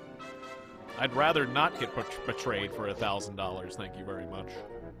 I'd rather not get betrayed for $1,000, thank you very much.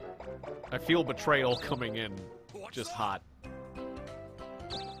 I feel betrayal coming in just hot.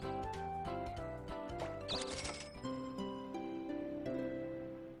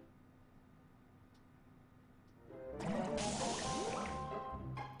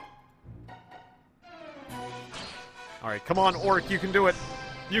 Alright, come on, Orc, you can do it!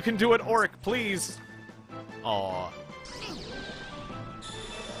 You can do it, Orc, please! Aww.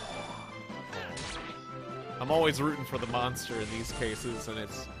 I'm always rooting for the monster in these cases, and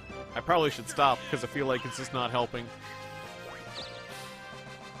it's... I probably should stop, because I feel like it's just not helping.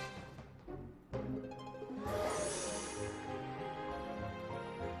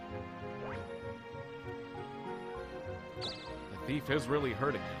 The thief is really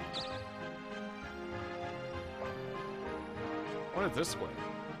hurting me. What is this square?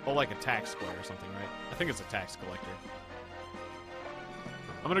 Oh, like a tax square or something, right? I think it's a tax collector.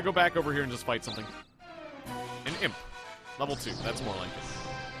 I'm gonna go back over here and just fight something. An imp. Level 2. That's more like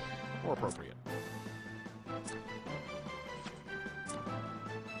it. More appropriate.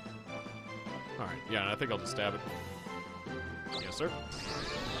 Alright, yeah, I think I'll just stab it. Yes, sir.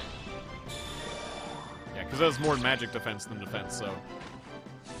 Yeah, because that has more magic defense than defense, so...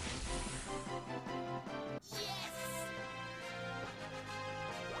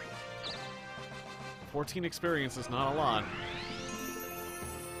 14 experience is not a lot.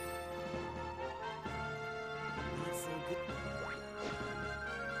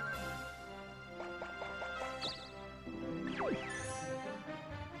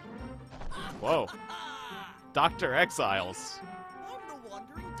 Whoa. Dr. Exiles. I'm the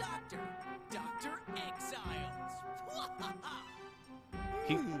wandering doctor, Dr. Exiles.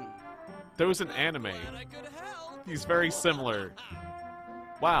 There was an anime. Glad I could help. He's very similar.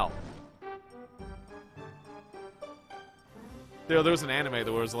 Wow. There was an anime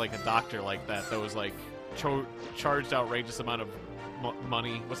that was like a doctor like that was like charged outrageous amount of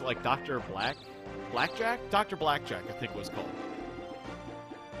money. Was it like Dr. Blackjack? Dr. Blackjack, I think it was called.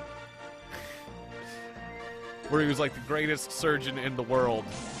 Where he was like the greatest surgeon in the world,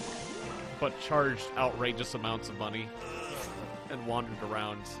 but charged outrageous amounts of money. and wandered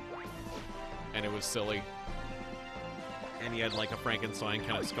around, and it was silly. And he had like a Frankenstein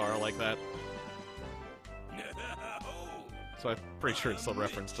kind of scar like that. So I'm pretty sure it's a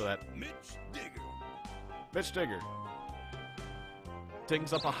reference to that. Mitch Digger. Mitch Digger.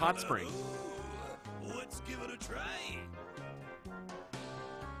 Dings up a hot spring. Let's give it a try.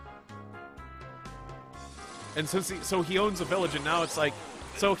 And since he owns a village, and now it's like,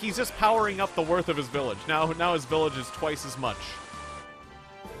 so he's just powering up the worth of his village. Now his village is twice as much.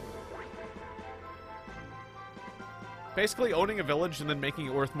 Basically, owning a village and then making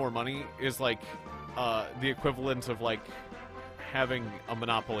it worth more money is like the equivalent of like having a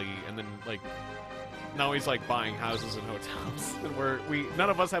monopoly, and then like now he's like buying houses and hotels, and none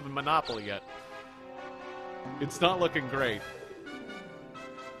of us have a monopoly yet. It's not looking great.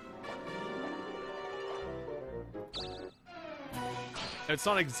 It's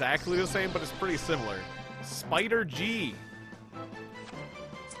not exactly the same, but it's pretty similar. Spider G. I'm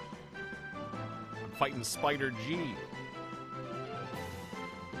fighting Spider G.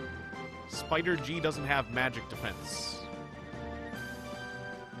 Spider G doesn't have magic defense.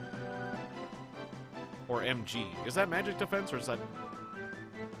 Or MG. Is that magic defense, or is that...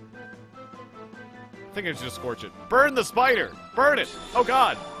 I think I should just scorch it. Burn the spider! Burn it! Oh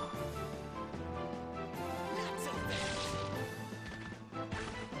god!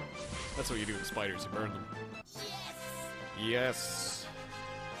 That's what you do with spiders, you burn them. Yes!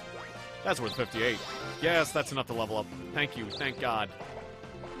 That's worth 58. Yes, that's enough to level up. Thank you, thank god.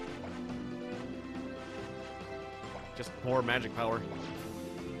 Just more magic power.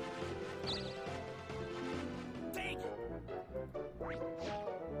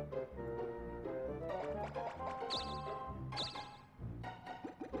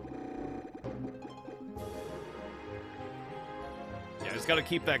 Yeah, just gotta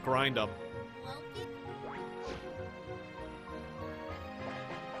keep that grind up.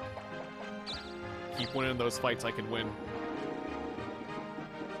 Keep winning those fights I can win.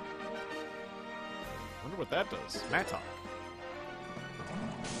 Wonder what that does. Mattock.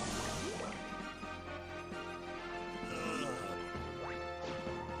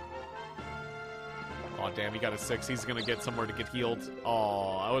 Aw, damn, he got a 6. He's gonna get somewhere to get healed.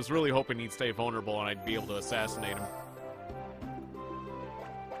 Aw, I was really hoping he'd stay vulnerable and I'd be able to assassinate him.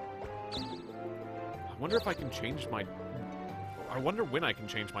 I wonder if I can change my... I wonder when I can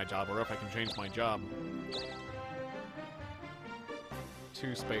change my job, or if I can change my job.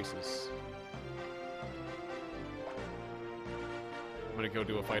 2 spaces. I'm gonna go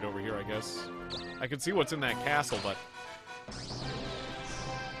do a fight over here, I guess. I can see what's in that castle, but... I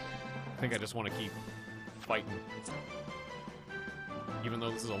think I just want to keep fighting. Even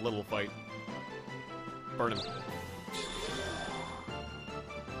though this is a little fight. Burn him.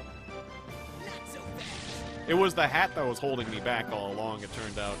 It was the hat that was holding me back all along, it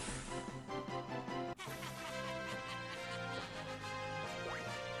turned out.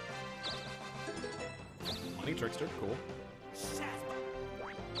 Money trickster, cool.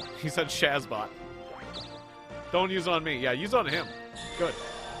 He said Shazbot. Don't use on me. Yeah, use on him. Good.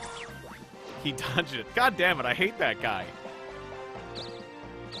 He dodged it. God damn it, I hate that guy.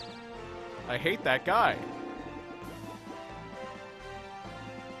 I hate that guy.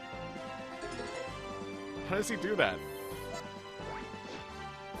 How does he do that?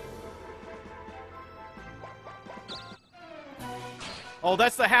 Oh,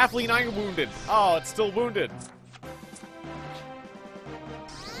 that's the halfling I wounded. Oh, it's still wounded.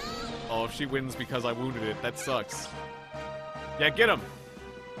 Oh, if she wins because I wounded it, that sucks. Yeah, get him.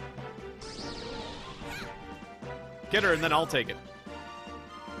 Get her, and then I'll take it.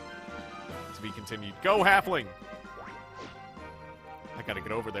 To be continued. Go, halfling! I gotta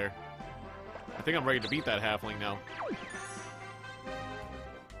get over there. I think I'm ready to beat that halfling now.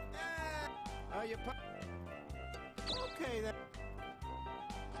 Are you okay then?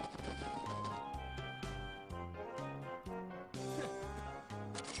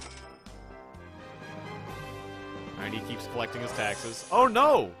 Alright, he keeps collecting his taxes. Oh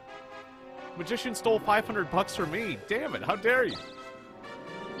no! Magician stole $500 from me. Damn it, how dare you?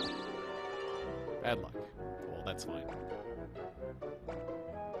 Bad luck. Well, that's fine.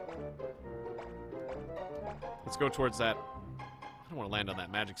 Let's go towards that. I don't want to land on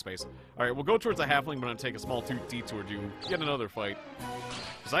that magic space. Alright, we'll go towards the halfling, but I'm going to take a small detour to get another fight.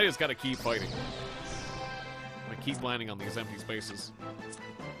 Because I just got to keep fighting. I'm going to keep landing on these empty spaces. Okay,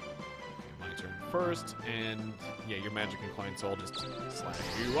 my turn first, and yeah, you're magic inclined, so I'll just slash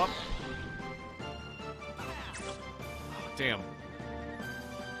you up. Damn.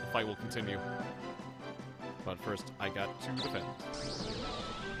 The fight will continue. But first, I got to defend.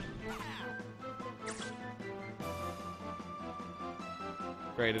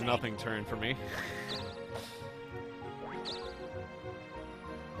 Great, a nothing turn for me.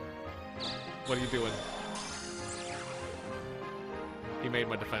 What are you doing? He made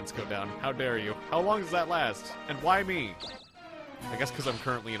my defense go down. How dare you? How long does that last? And why me? I guess because I'm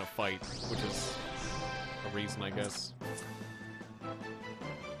currently in a fight, which is a reason, I guess.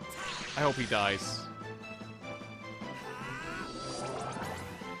 I hope he dies.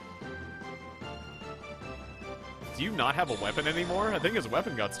 Do you not have a weapon anymore? I think his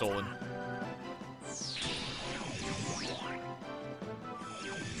weapon got stolen.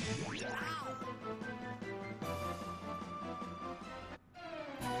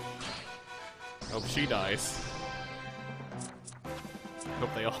 Hope she dies.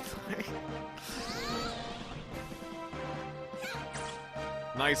 Hope they all die.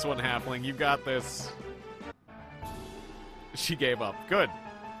 Nice one, Halfling. You got this. She gave up. Good.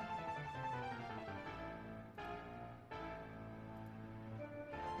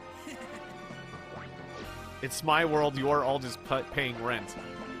 It's my world. You are all just paying rent.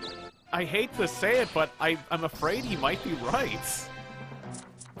 I hate to say it, but I'm afraid he might be right.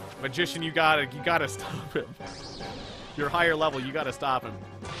 Magician, you gotta stop him. You're higher level, you gotta stop him.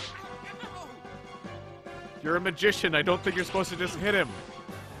 You're a magician, I don't think you're supposed to just hit him.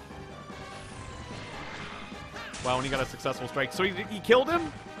 Wow, and he got a successful strike. So he killed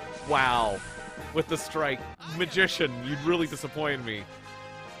him? Wow. With the strike. Magician, you really disappointed me.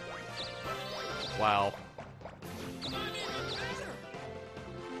 Wow.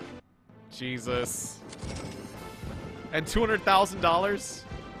 Jesus. And $200,000?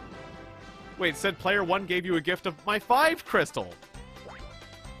 Wait, said player 1 gave you a gift of my 5 crystal.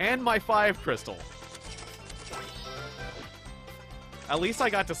 And my 5 crystal. At least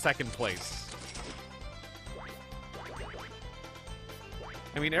I got to 2nd place.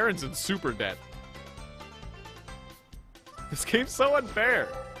 I mean, Aaron's in super debt. This game's so unfair.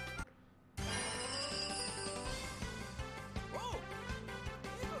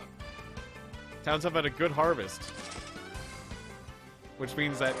 Towns have had a good harvest. Which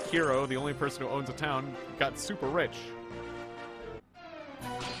means that Hero, the only person who owns a town, got super rich.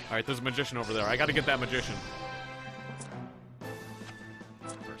 Alright, there's a magician over there. I gotta get that magician.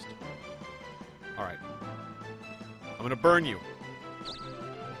 First. Alright. I'm gonna burn you.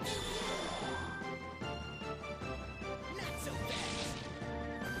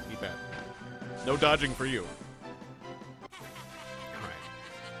 Eat that. No dodging for you. Alright.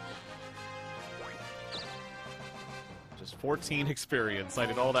 Just 14 experience. I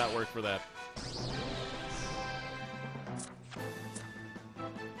did all that work for that.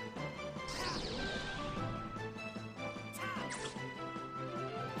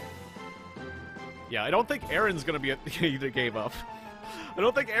 Yeah, I don't think Aaron's gonna be a... He gave up. I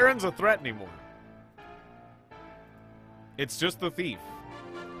don't think Aaron's a threat anymore. It's just the thief.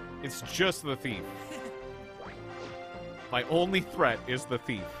 It's just the thief. My only threat is the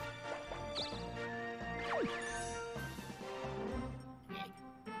thief.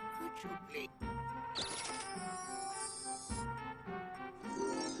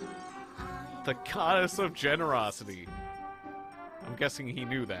 The goddess of generosity. I'm guessing he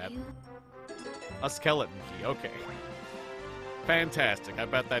knew that. A skeleton key, okay. Fantastic. I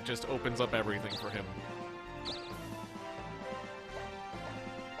bet that just opens up everything for him.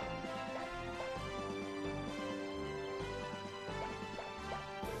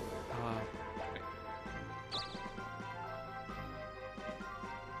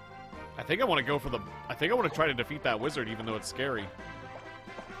 I think I want to go for the... I think I want to try to defeat that wizard, even though it's scary.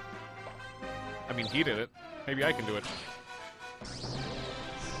 I mean, he did it. Maybe I can do it.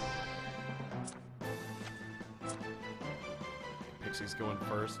 Pixie's going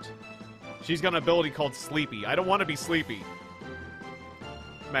first. She's got an ability called Sleepy. I don't want to be sleepy.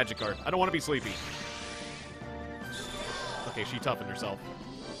 Magic card. I don't want to be sleepy. Okay, she toughened herself.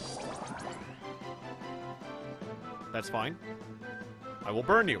 That's fine. I will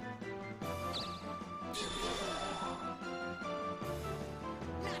burn you.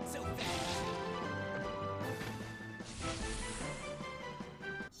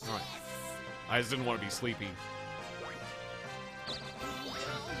 Alright. I just didn't want to be sleepy.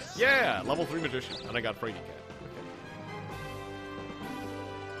 Yeah! Level 3 magician. And I got Fraidy Cat.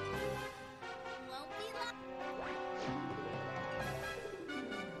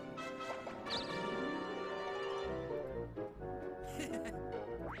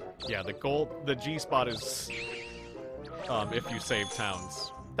 Yeah, the G spot is, if you save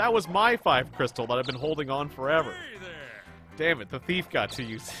towns. That was my 5 crystal that I've been holding on forever. Hey there. Damn it, the thief got to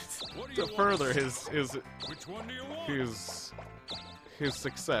use it to further his Which one do you want? his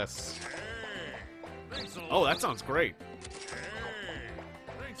success. Hey, thanks a lot. Oh, that sounds great.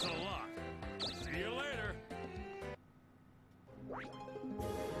 Hey,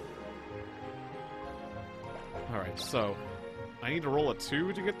 Alright, so I need to roll a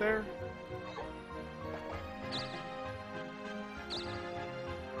 2 to get there?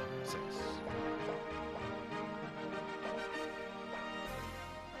 6.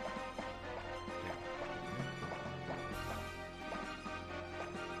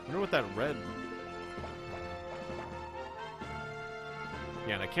 I wonder what that red...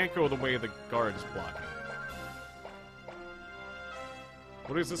 Yeah, and I can't go the way the guard's blocking.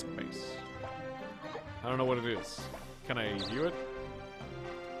 What is this place? I don't know what it is. Can I view it?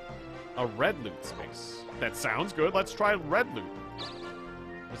 A red loot space. That sounds good. Let's try red loot.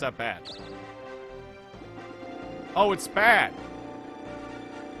 Was that bad? Oh, it's bad.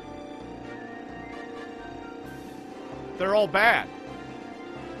 They're all bad.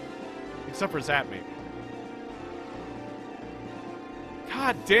 Except for Zap, maybe.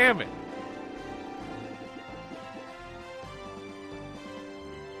 God damn it.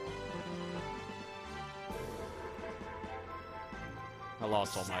 I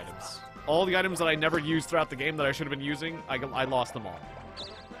lost all my items. All the items that I never used throughout the game that I should have been using, I lost them all.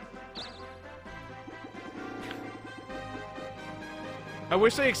 I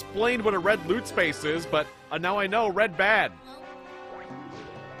wish they explained what a red loot space is, but now I know, red bad.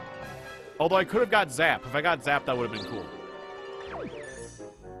 Although I could have got Zap. If I got Zap, that would have been cool.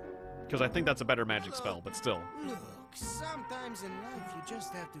 Because I think that's a better magic spell, but still. Look, sometimes in life you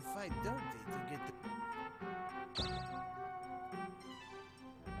just have to fight dirty to get the...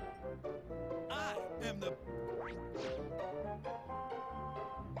 I am the...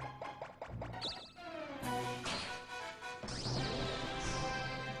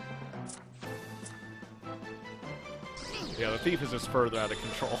 Yeah, the thief is just further out of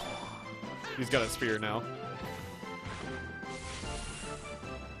control. He's got a spear now.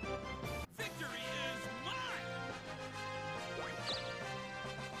 Victory is mine!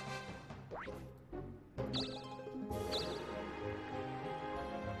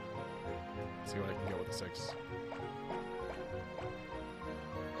 See what I can get with the 6.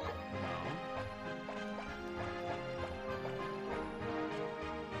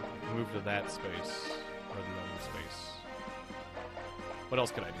 No. Move to that space. Or the other space. What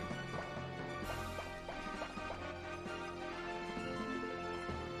else could I do?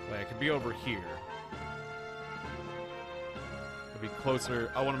 Wait, I could be over here. Could be closer.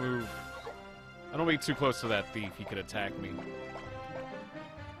 I want to move. I don't want to be too close to that thief. He could attack me.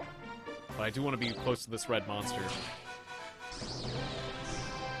 But I do want to be close to this red monster.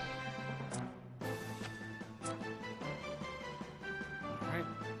 Alright.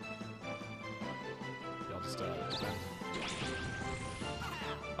 I'll just,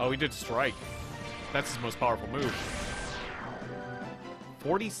 Oh, he did strike. That's his most powerful move.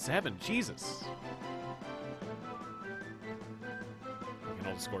 47, Jesus. I can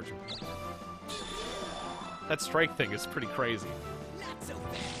hold Scorch him. That strike thing is pretty crazy. Not so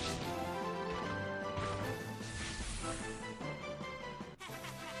bad.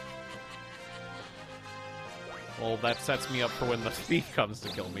 Well, that sets me up for when the thief comes to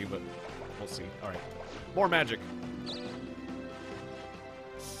kill me, but we'll see. Alright. More magic.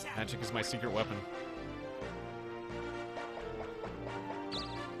 Magic is my secret weapon.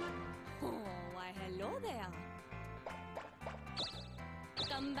 Oh, why hello there.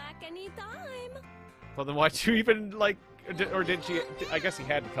 Come back anytime. Well, then why'd you even, like... Or did she... I guess he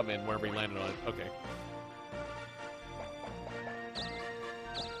had to come in wherever he landed on it. Okay.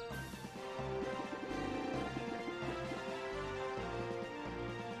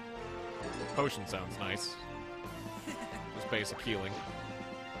 Potion sounds nice. Just basic healing.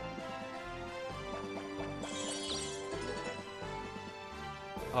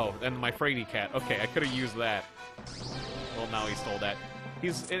 Oh, and my Frady cat. Okay, I could have used that. Well, now he stole that.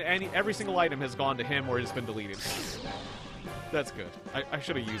 Every single item has gone to him or has been deleted. That's good. I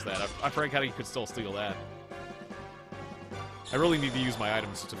should have used that. I forgot how you could still steal that. I really need to use my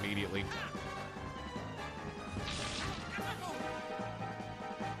items just immediately.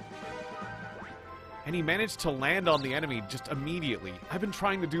 And he managed to land on the enemy just immediately. I've been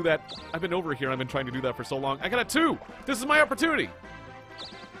trying to do that. I've been over here and I've been trying to do that for so long. I got a 2! This is my opportunity!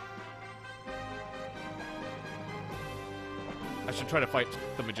 I should try to fight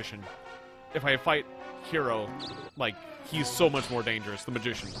the magician. If I fight Hero, like, he's so much more dangerous, the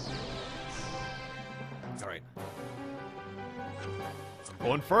magician. Alright. I'm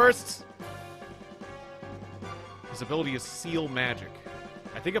going first! His ability is Seal Magic.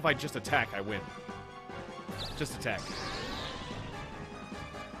 I think if I just attack, I win. Just attack.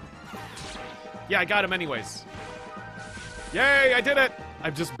 Yeah, I got him anyways. Yay, I did it! I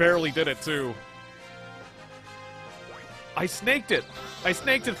just barely did it, too. I snaked it! I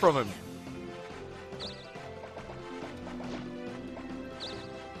snaked it from him!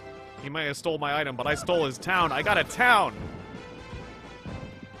 He may have stole my item, but I stole his town. I got a town!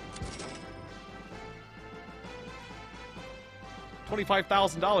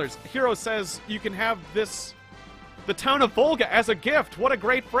 $25,000. Hero says you can have this... the town of Volga as a gift. What a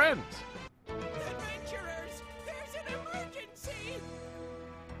great friend! Adventurers, there's an emergency!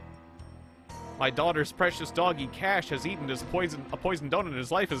 My daughter's precious doggy Cash has eaten a poison donut and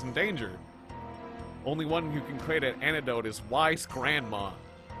his life is in danger. Only one who can create an antidote is Wise Grandma.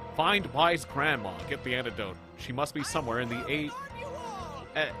 Find Wise Grandma. Get the antidote. She must be somewhere in the On you all!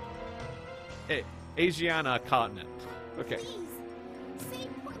 Asiana continent. Okay. Please, save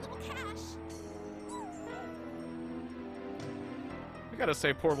poor little Cash. We gotta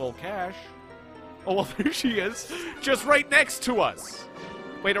save poor little Cash. Oh, well, there she is. Just right next to us.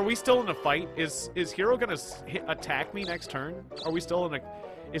 Wait, are we still in a fight? Is Hero gonna attack me next turn? Are we still in a...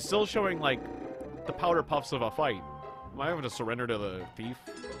 It's still showing, like, the powder puffs of a fight. Am I having to surrender to the thief?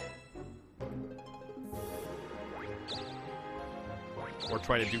 Or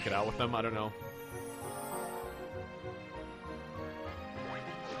try to duke it out with them? I don't know.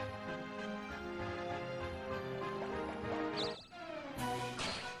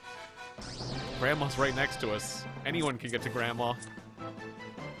 Grandma's right next to us. Anyone can get to Grandma.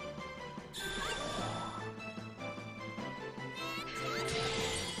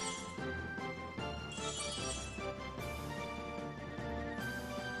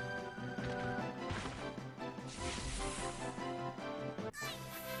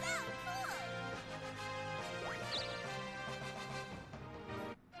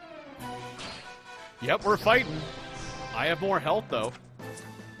 Yep, we're fighting. I have more health, though.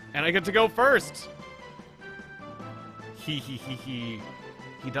 And I get to go first! He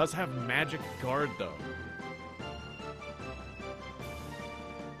does have magic guard, though.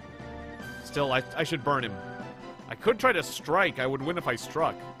 Still, I should burn him. I could try to strike. I would win if I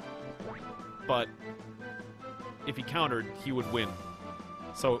struck. But if he countered, he would win.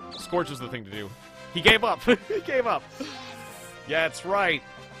 So, Scorch is the thing to do. He gave up! He gave up! Yeah, that's right!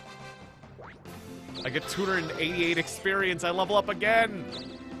 I get 288 experience. I level up again!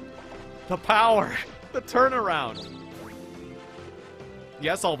 The power! The turnaround!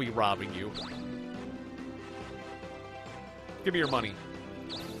 Yes, I'll be robbing you. Give me your money.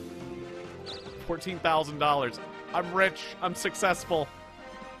 $14,000. I'm rich. I'm successful.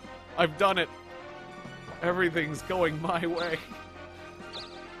 I've done it. Everything's going my way.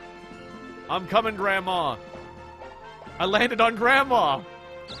 I'm coming, Grandma. I landed on Grandma.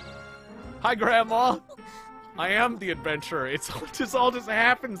 Hi, Grandma. I am the adventurer. It's all just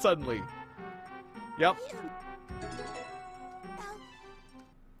happened suddenly. Yep.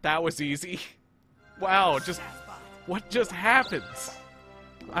 That was easy. Wow, what just happens?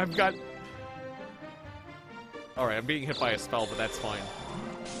 I've got... Alright, I'm being hit by a spell, but that's fine.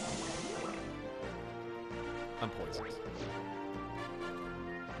 I'm poisoned.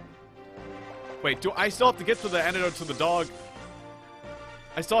 Wait, do I still have to get to the antidote to the dog?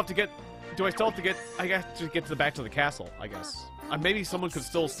 I still have to get... Do I still have to get... I got to get to the back to the castle, I guess. Maybe someone could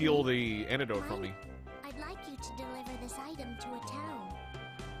still steal the antidote from me. I'd like you to deliver this item to a town.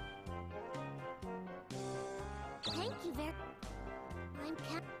 Thank you very... I'm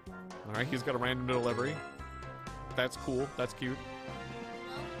Alright, he's got a random delivery. That's cool. That's cute.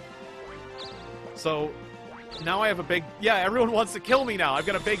 So, now I have a big... Yeah, everyone wants to kill me now. I've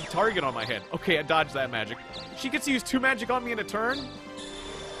got a big target on my head. Okay, I dodged that magic. She gets to use 2 magic on me in a turn?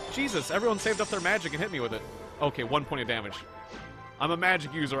 Jesus, everyone saved up their magic and hit me with it. Okay, 1 point of damage. I'm a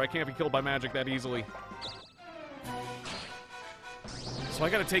magic user. I can't be killed by magic that easily. So I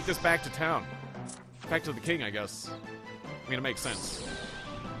gotta take this back to town. Back to the king, I guess. I mean, it makes sense.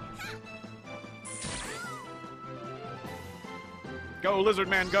 Go, lizard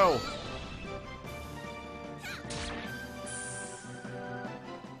man, go!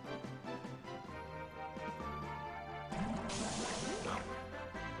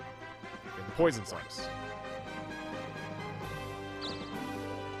 Okay, the poison sucks.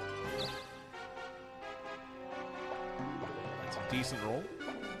 That's a decent roll.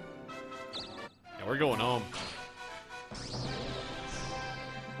 Yeah, we're going home.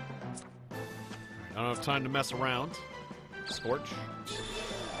 I don't have time to mess around. Scorch. Not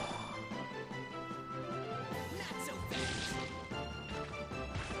so fast.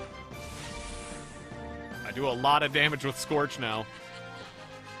 I do a lot of damage with Scorch now.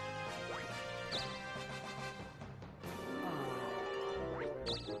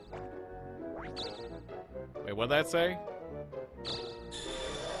 Wait, what'd that say?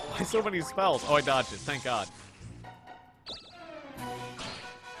 Why so many spells? Oh, I dodged it. Thank God.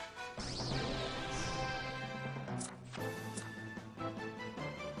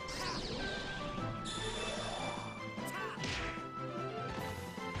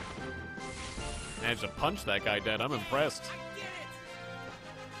 Managed to punch that guy dead. I'm impressed. I get it.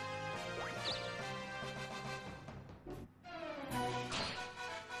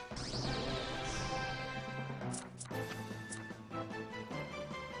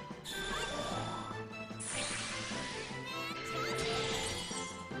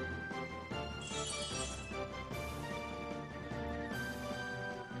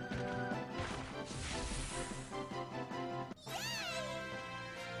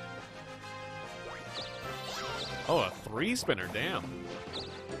 Oh, a 3-spinner, damn.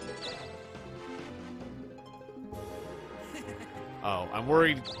 Oh, I'm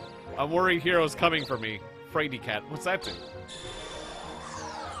worried. I'm worried Hero's coming for me. Fraidy cat. What's that do?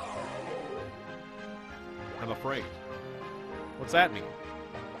 I'm afraid. What's that mean?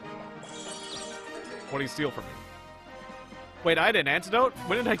 What do you steal from me? Wait, I had an antidote?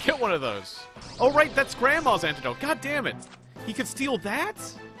 When did I get one of those? Oh, right, that's Grandma's antidote. God damn it. He could steal that?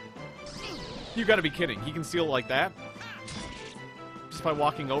 You gotta be kidding. He can steal like that? Just by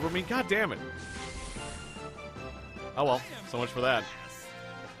walking over me? God damn it. Oh well, so much for that.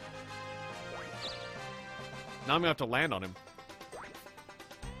 Now I'm gonna have to land on him.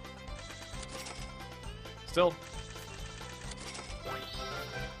 Still.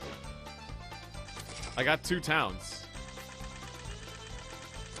 I got 2 towns.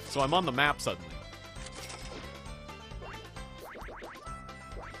 So I'm on the map suddenly.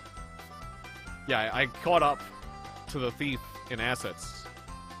 Yeah, I caught up to the thief in assets.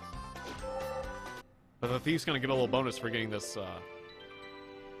 But the thief's gonna get a little bonus for getting this,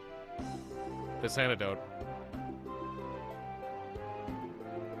 this antidote.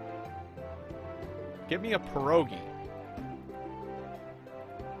 Give me a pierogi.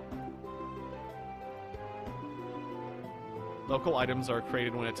 Local items are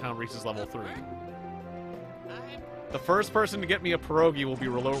created when a town reaches level 3. The first person to get me a pierogi will be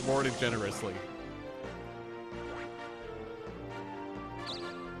rewarded generously.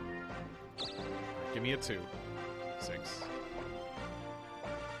 Give me a 2. 6.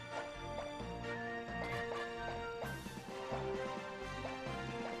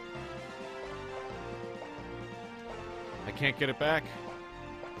 I can't get it back.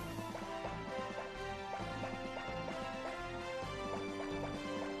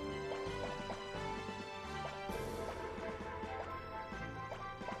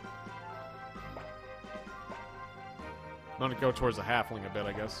 I'm gonna go towards the halfling a bit,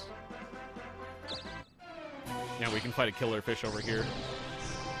 I guess. Yeah, we can fight a killer fish over here.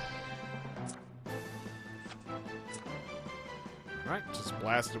 Alright, just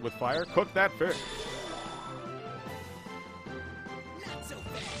blast it with fire. Cook that fish. Not so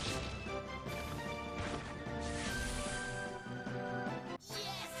fast.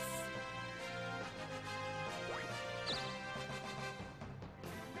 Yes.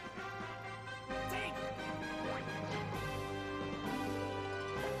 Take.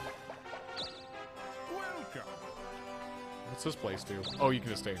 Welcome. What's this place do? Oh, you can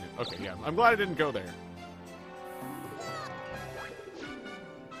just stay in it. Okay, yeah. I'm glad I didn't go there.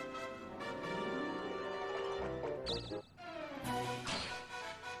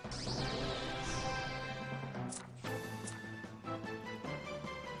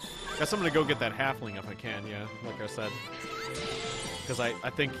 Guess I'm gonna go get that halfling if I can, yeah, like I said. Because I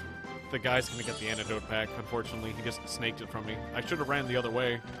think the guy's gonna get the antidote back, unfortunately. He just snaked it from me. I should have ran the other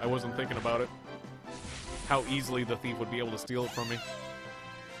way. I wasn't thinking about it. How easily the thief would be able to steal it from me.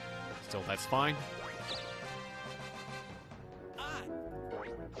 Still, that's fine.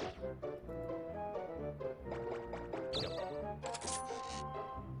 Yep.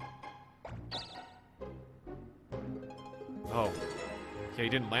 Oh. Yeah, he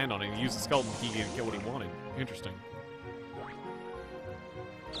didn't land on it. He used the skeleton key to get what he wanted. Interesting.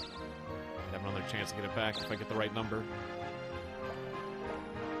 I'd have another chance to get it back if I get the right number.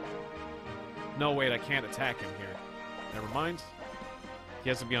 No, wait, I can't attack him here. Never mind. He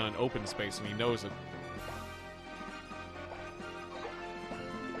has to be on an open space, and he knows it.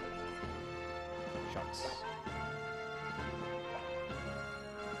 Shucks.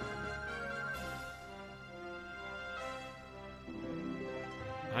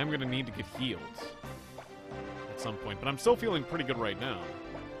 I'm gonna need to get healed at some point, but I'm still feeling pretty good right now.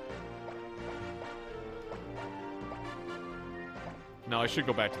 No, I should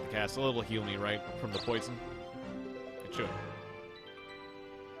go back to the castle. It'll heal me, right? From the poison? It should.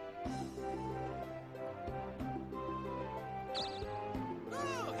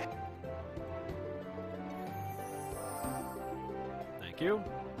 Thank you.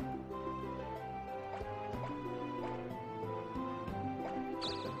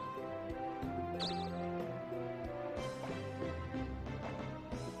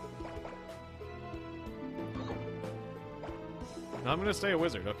 No, I'm gonna stay a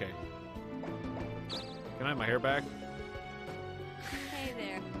wizard. Okay. Can I have my hair back? Hey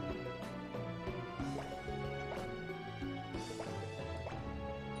there.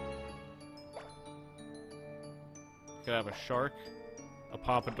 Could have a shark, a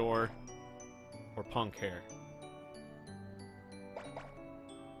pompadour, or punk hair.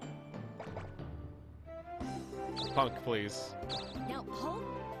 Punk, please. Now hold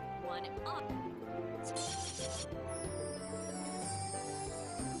one up.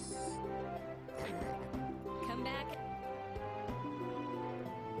 Come back.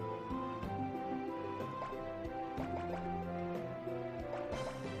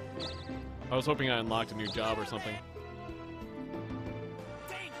 I was hoping I unlocked a new job or something.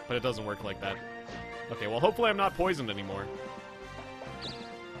 But it doesn't work like that. Okay, well, hopefully I'm not poisoned anymore.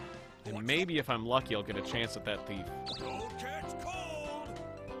 And maybe if I'm lucky, I'll get a chance at that thief. Don't catch cold!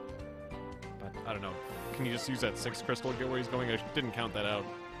 But I don't know. Can you just use that 6 crystal to get where he's going? I didn't count that out.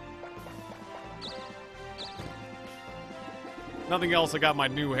 Nothing else, I got my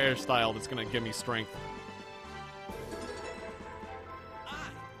new hairstyle that's gonna give me strength.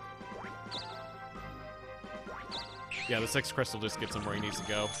 Yeah, the 6 crystal just gets him where he needs to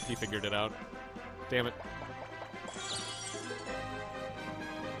go. He figured it out. Damn it.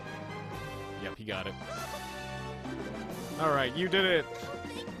 Yep, he got it. Alright, you did it!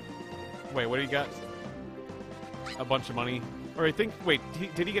 Wait, what do you got? A bunch of money. Or I think, wait,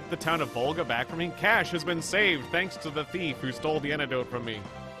 did he get the town of Volga back from me? Cash has been saved thanks to the thief who stole the antidote from me.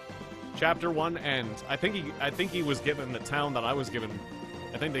 Chapter 1 ends. I think he was given the town that I was given.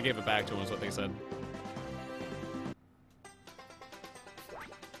 I think they gave it back to him is what they said.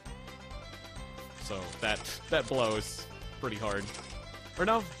 So that blows pretty hard. Or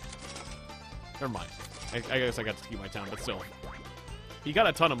no? Never mind. I guess I got to keep my town, but still. He got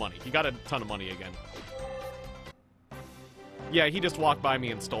a ton of money. He got a ton of money again. Yeah, he just walked by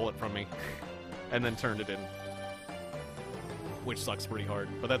me and stole it from me. And then turned it in. Which sucks pretty hard,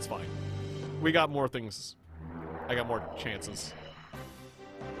 but that's fine. We got more things. I got more chances.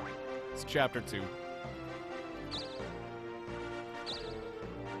 It's chapter 2.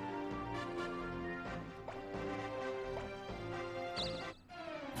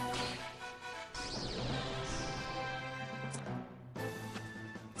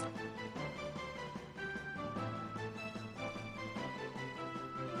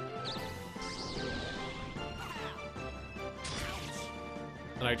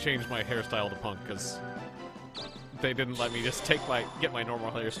 And I changed my hairstyle to punk because they didn't let me just get my normal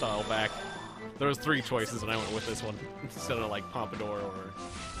hairstyle back. There was 3 choices and I went with this one instead of like pompadour or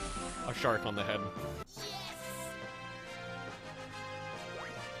a shark on the head.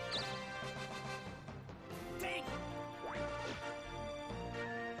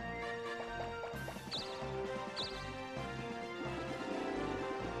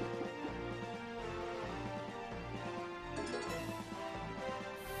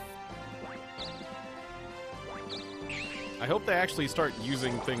 I hope they actually start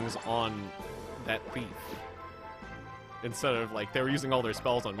using things on that thief. Instead of, like, they were using all their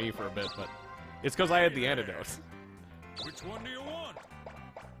spells on me for a bit, but it's because I had the antidote. Which one do you want?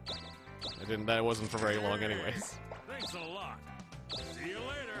 That wasn't for very long anyways. Thanks a lot. See you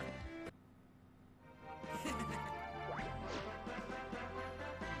later.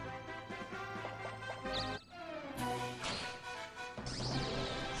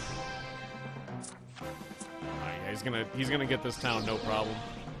 Yeah, he's gonna get this town, no problem.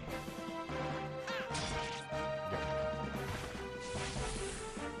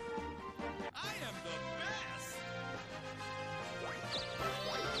 I am the best.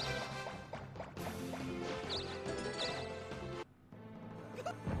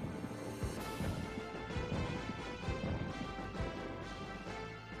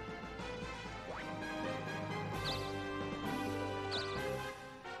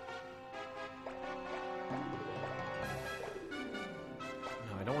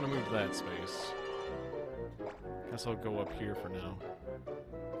 No, I don't want to move to that space. Guess I'll go up here for now.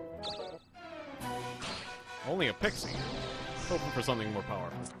 Only a pixie. Hoping for something more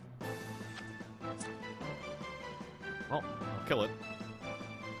powerful. Well, I'll kill it.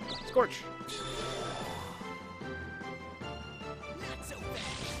 Scorch! Not so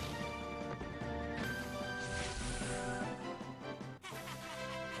fast.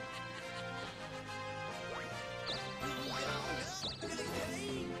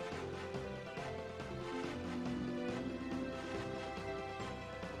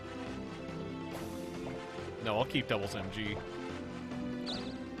 No, I'll keep Devil's MG.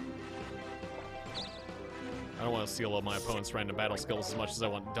 I don't want to seal up my opponent's random battle skills as much as I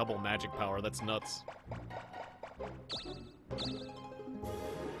want double magic power. That's nuts.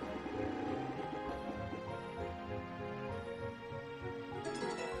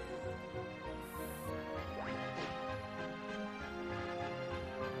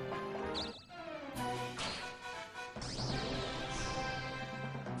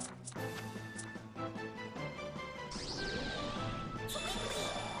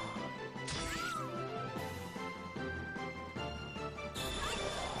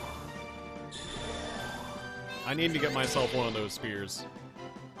 I need to get myself one of those spears.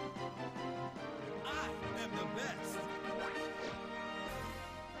 I am the best.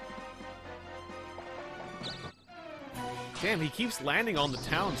 Damn, he keeps landing on the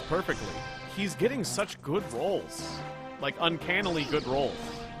towns perfectly. He's getting such good rolls. Like, uncannily good rolls.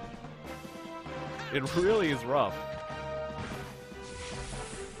 It really is rough.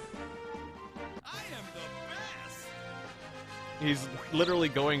 I am the best. He's literally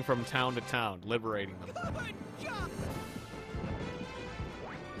going from town to town, liberating them. Come on, jump.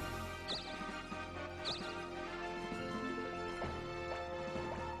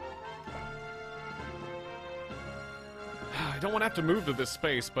 I don't want to have to move to this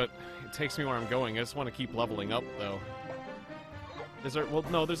space, but it takes me where I'm going. I just want to keep leveling up, though. Is there... Well,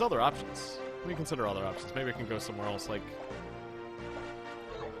 no, there's other options. Let me consider other options. Maybe I can go somewhere else, like...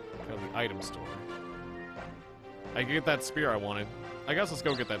 Go to the item store. I can get that spear I wanted. I guess let's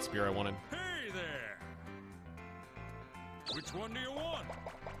go get that spear I wanted. Hey there! Which one do you want?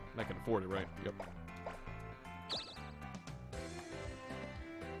 I can afford it, right? Yep.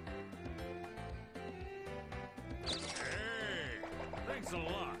 Hey! Thanks a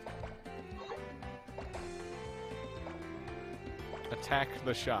lot. Attack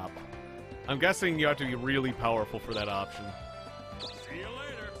the shop. I'm guessing you have to be really powerful for that option. See you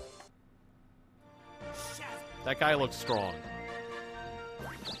later. That guy looks strong.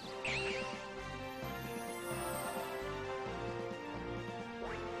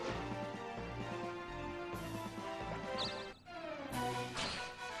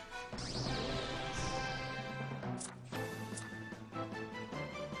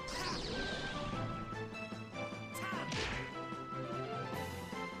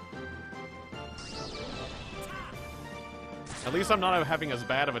 At least I'm not having as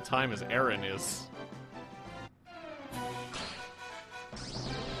bad of a time as Aaron is.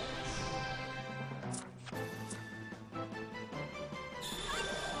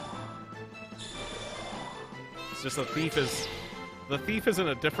 It's just the thief is in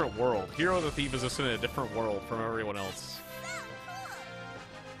a different world. Hero the Thief is just in a different world from everyone else.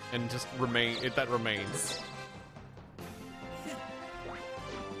 And just that remains.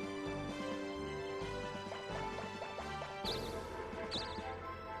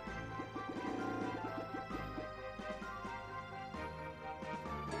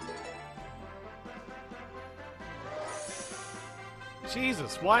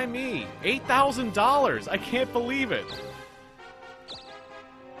 Jesus, why me? $8,000! I can't believe it!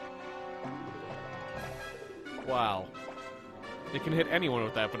 Wow. It can hit anyone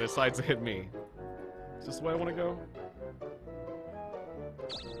with that, but it decides to hit me. Is this the way I want to go?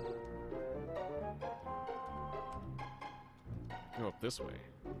 Go up this way.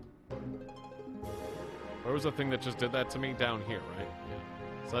 Where was the thing that just did that to me? Down here, right?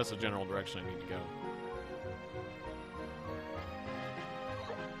 Yeah. So that's the general direction I need to go.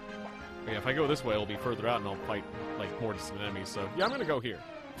 Yeah, if I go this way, it'll be further out and I'll fight, like, more distant enemies, so... Yeah, I'm gonna go here.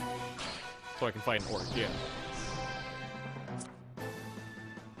 So I can fight an orc, yeah.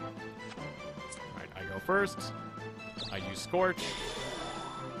 Alright, I go first. I use Scorch.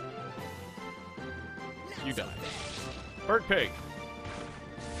 You die. Bird Pig!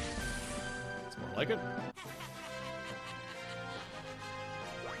 That's more like it.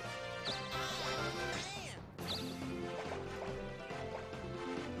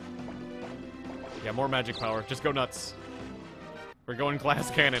 Yeah, more magic power. Just go nuts. We're going glass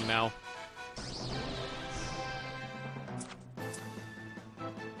cannon now.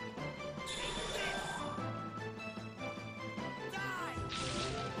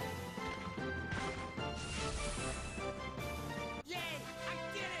 Yay! I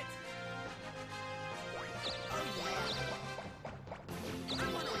did it! Oh yeah! I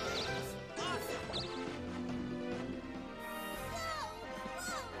want to raise. Awesome!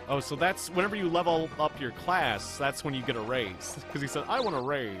 Oh, so that's whenever you level up your class, that's when you get a raise. Because he said, I want a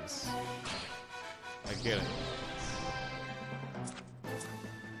raise. I get it.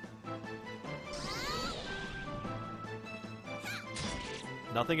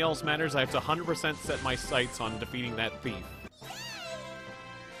 Nothing else matters. I have to 100% set my sights on defeating that thief.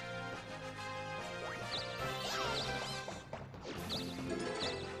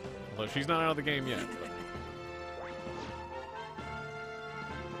 Although she's not out of the game yet. But...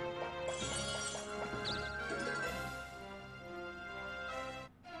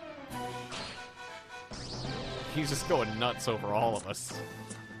 He's just going nuts over all of us.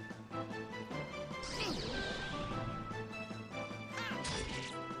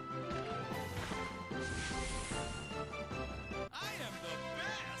 I am the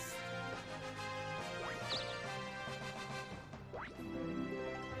best.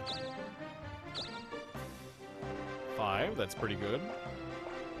 5, that's pretty good.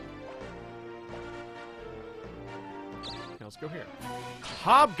 Now let's go here.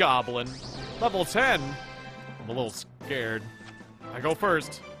 Hobgoblin, level 10. I'm a little scared. I go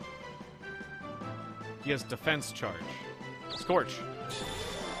first. He has defense charge. Scorch.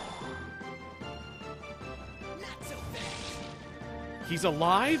 Not so fast. He's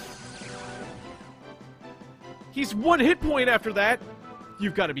alive? He's 1 hit point after that?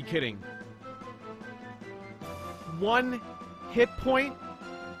 You've got to be kidding. 1 hit point?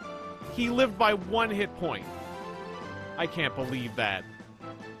 He lived by 1 hit point. I can't believe that.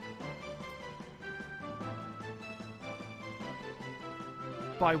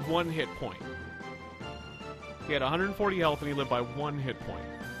 By 1 hit point. He had 140 health and he lived by 1 hit point.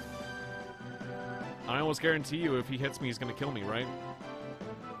 I almost guarantee you if he hits me, he's gonna kill me, right?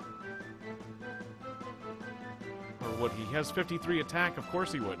 Or would he? He has 53 attack, of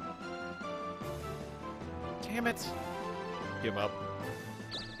course he would. Damn it. Give up.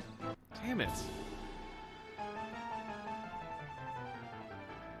 Damn it.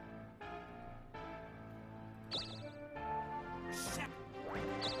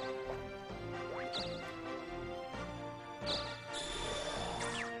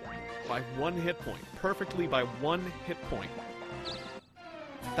 By 1 hit point. Perfectly by 1 hit point.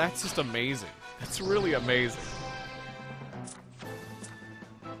 That's just amazing. That's really amazing.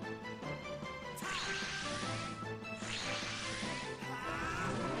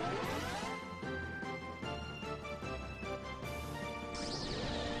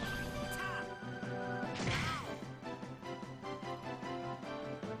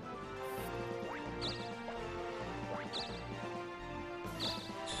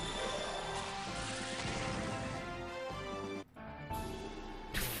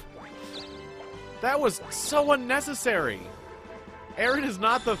 That was so unnecessary. Aaron is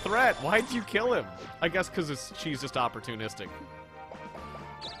not the threat. Why'd you kill him? I guess because she's just opportunistic.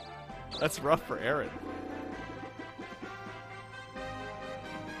 That's rough for Aaron.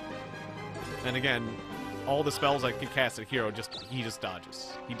 And again, all the spells I could cast at Hero, he just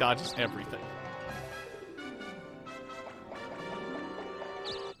dodges. He dodges everything.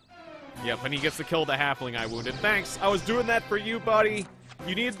 Yep, and he gets to kill the halfling I wounded. Thanks, I was doing that for you, buddy.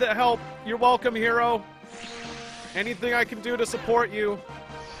 You need the help. You're welcome, Hero. Anything I can do to support you.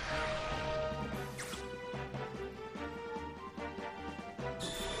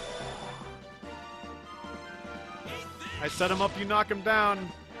 I set him up, you knock him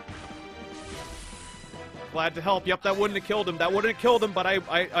down. Glad to help. Yep, that wouldn't have killed him. That wouldn't have killed him, but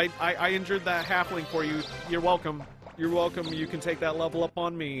I injured that halfling for you. You're welcome. You're welcome. You can take that level up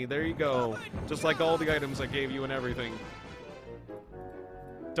on me. There you go. Just like all the items I gave you and everything.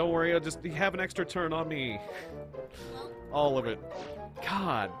 Don't worry, I'll just have an extra turn on me. All of it.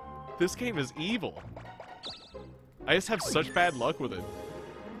 God, this game is evil. I just have such bad luck with it.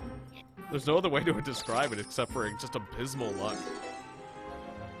 There's no other way to describe it except for just abysmal luck.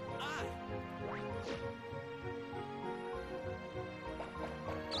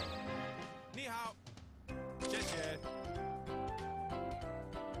 Ni hao. Xie.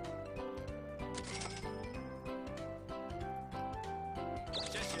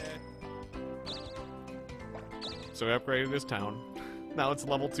 So we upgraded his town. Now it's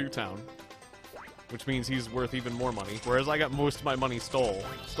level 2 town. Which means he's worth even more money. Whereas I got most of my money stolen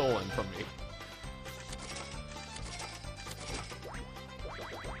from me.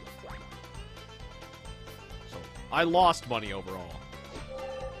 So I lost money overall.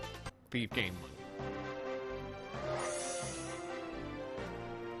 Thief gained money.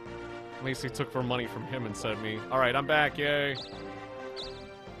 At least he took for money from him instead of me. Alright, I'm back, yay!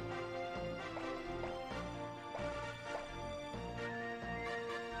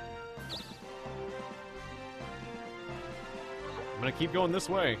 I'm gonna keep going this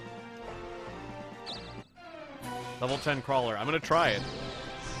way. Level 10 crawler. I'm gonna try it.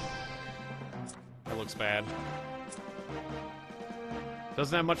 That looks bad.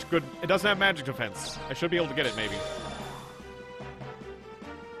 Doesn't have much good... It doesn't have magic defense. I should be able to get it, maybe.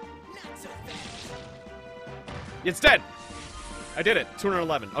 It's dead! I did it.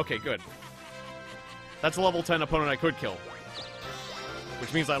 211. Okay, good. That's a level 10 opponent I could kill.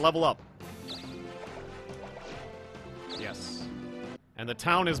 Which means I level up. Yes. And the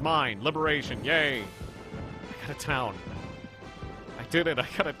town is mine. Liberation. Yay. I got a town. I did it. I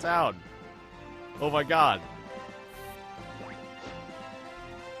got a town. Oh my god.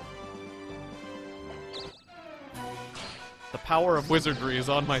 power of wizardry is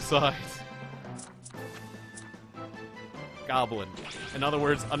on my side. Goblin. In other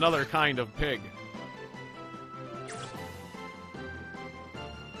words, another kind of pig.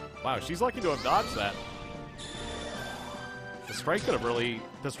 Wow, she's lucky to have dodged that. The strike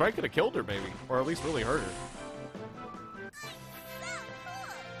could have killed her, maybe. Or at least really hurt her.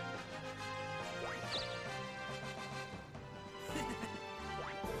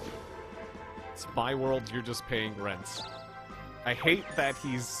 It's my world, you're just paying rents. I hate that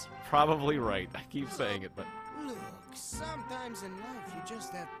he's probably right. I keep saying it, but... Look, sometimes in life you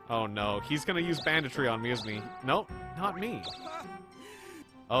just have... Oh no, he's gonna use banditry on me, isn't he? Nope, not me.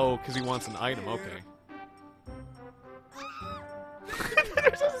 Oh, because he wants an item, okay.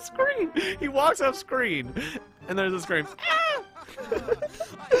 There's a scream! He walks off screen, and there's a scream. Ah!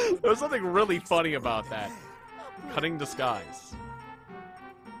 There was something really funny about that. Cutting disguise.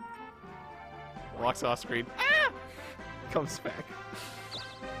 Walks off screen. Ah! Comes back.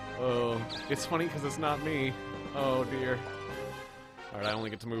 Oh, it's funny because it's not me. Oh dear. Alright, I only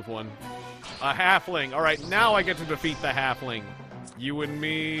get to move one. A halfling! Alright, now I get to defeat the halfling. You and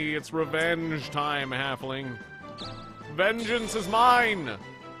me, it's revenge time, halfling. Vengeance is mine! Not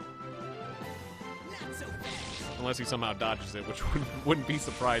so fast. Unless he somehow dodges it, which wouldn't be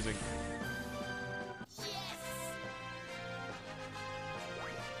surprising.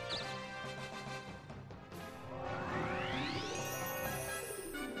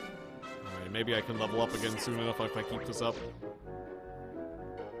 Alright, maybe I can level up again soon enough if I keep this up.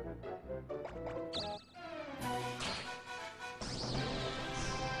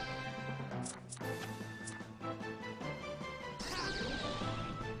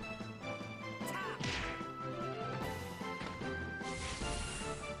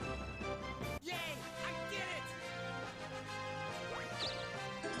 Yay! I did it!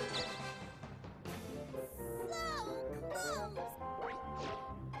 So close.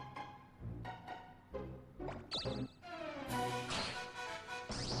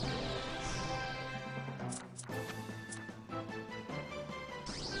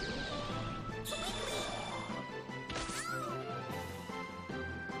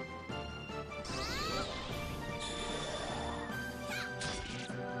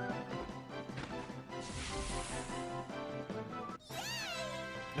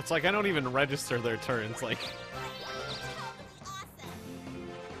 It's like I don't even register their turns, like...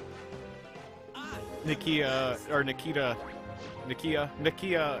 Nikia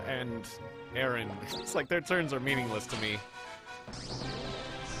and Aaron. It's like their turns are meaningless to me.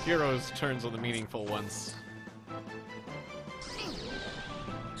 Heroes' turns are the meaningful ones.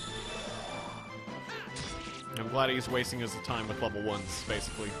 I'm glad he's wasting his time with level 1s,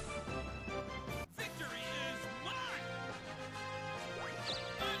 basically. Victory is mine!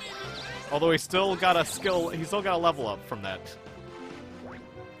 Although he's still got a skill, he's still got a level up from that.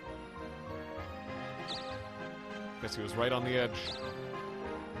 Guess he was right on the edge.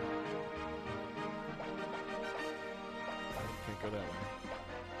 Can't go that way.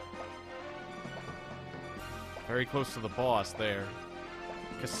 Very close to the boss there.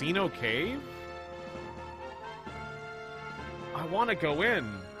 Casino Cave? I want to go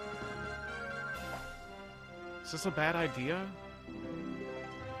in. Is this a bad idea?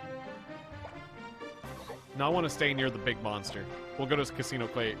 No, I want to stay near the big monster. We'll go to Casino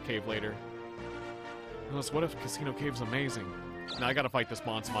Cave later. Unless, what if Casino Cave's amazing? Now I gotta fight this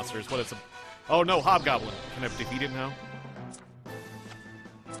monsters. What is a... Oh no, Hobgoblin! Can I defeat it now?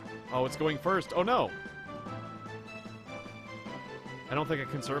 Oh, it's going first. Oh no! I don't think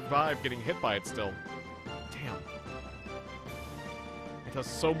I can survive getting hit by it still. Damn. It does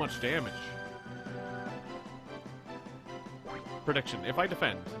so much damage. Prediction. If I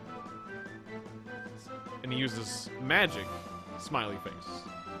defend, and he uses magic, smiley face.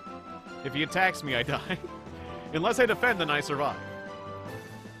 If he attacks me, I die. Unless I defend, then I survive.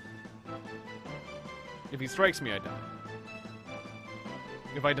 If he strikes me, I die.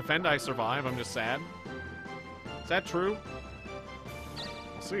 If I defend, I survive. I'm just sad. Is that true?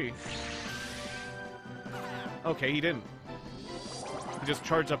 We'll see. Okay, he didn't. He just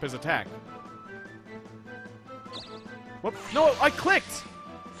charged up his attack. Whoop. No, I clicked!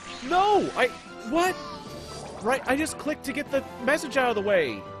 No! What? Right, I just clicked to get the message out of the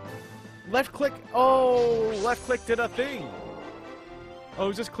way. Left click. Oh, left click did a thing. Oh, I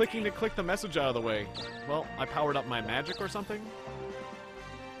was just clicking to click the message out of the way. Well, I powered up my magic or something.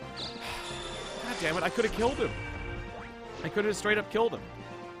 God damn it, I could have killed him. I could have straight up killed him.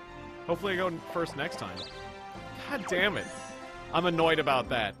 Hopefully I go first next time. God damn it. I'm annoyed about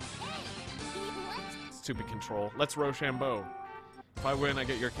that. Stupid control. Let's Rochambeau. If I win, I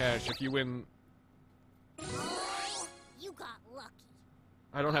get your cash. If you win... You got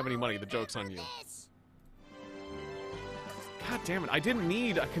I don't have any money. The joke's on you. This. God damn it. I didn't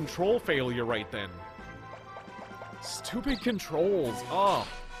need a control failure right then. Stupid controls. Oh.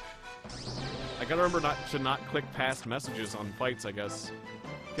 I gotta remember to not click past messages on fights, I guess.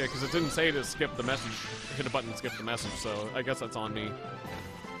 Okay, because it didn't say to skip the message. Hit a button and skip the message, so I guess that's on me.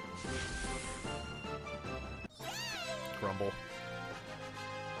 Grumble.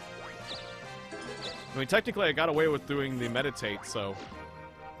 I mean, technically I got away with doing the meditate, so...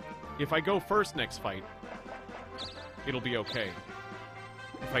 If I go first next fight, it'll be okay.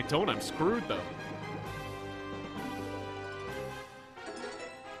 If I don't, I'm screwed, though.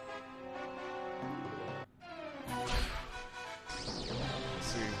 Let's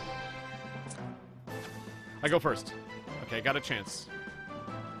see. I go first. Okay, got a chance.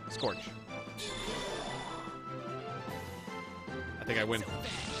 Scorch. I think I win.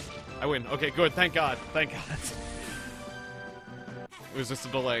 I win. Okay, good. Thank God. Thank God. It was just a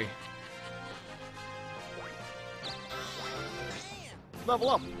delay.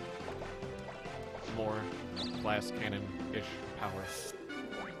 Level up! More glass cannon-ish power.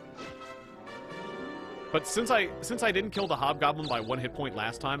 But since I didn't kill the hobgoblin by 1 hit point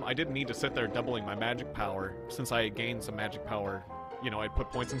last time, I didn't need to sit there doubling my magic power. Since I gained some magic power, you know, I'd put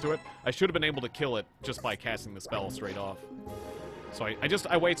points into it. I should have been able to kill it just by casting the spell straight off. So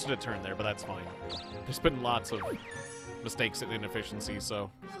I wasted a turn there, but that's fine. There's been lots of mistakes and inefficiencies, so...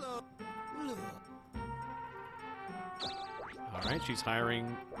 Alright, she's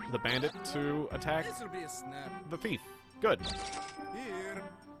hiring the bandit to attack This'll be a snap. the thief. Good. Here.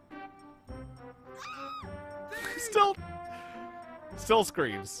 Still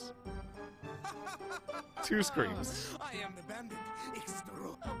screams. 2 screams. I am the bandit. Extra.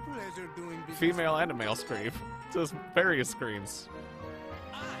 A pleasure doing business. Female and a male scream. Just various screams.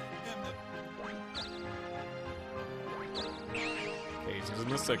 I am the... Okay, he's using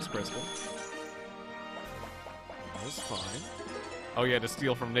the 6 crystal. That's fine. Oh yeah, to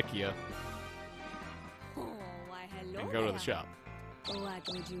steal from Nikia Oh, why, hello and go to the there. shop What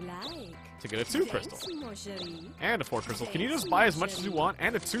would you like? to get a 2 crystal. Thanks, mon chéri. And a 4 crystal. Can you just buy as much as you want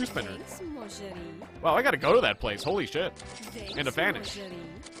and a 2 spinner? Thanks, mon chéri. Wow, I gotta go to that place. Holy shit. Thanks, And a vanish. mon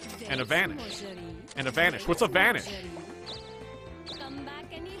chéri. And a Thanks, vanish. mon chéri. And a vanish. What's a Thanks, vanish? mon chéri. Come back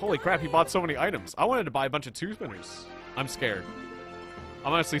anytime. Holy crap, he bought so many items. I wanted to buy a bunch of 2 spinners. I'm scared.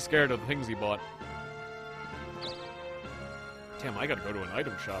 I'm honestly scared of the things he bought. Damn, I gotta go to an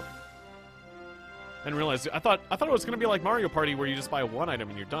item shop. I didn't realize. I thought it was gonna be like Mario Party where you just buy 1 item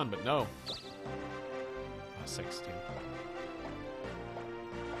and you're done, but no. 16.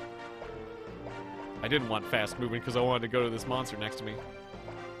 I didn't want fast moving because I wanted to go to this monster next to me.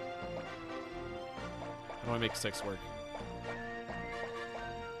 How do I make 6 work?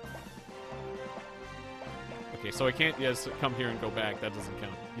 Okay, so I can't just come here and go back. That doesn't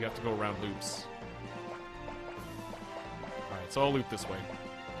count. You have to go around loops. Alright, so I'll loop this way.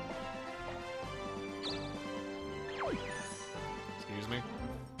 Excuse me.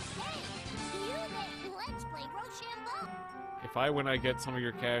 Hey, you that Let's Play Rochambeau. If I win, I get some of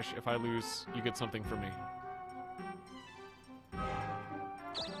your cash. If I lose, you get something from me.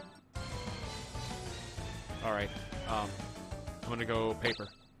 Alright, I'm gonna go paper.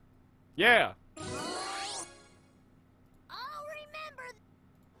 Yeah! I'll remember.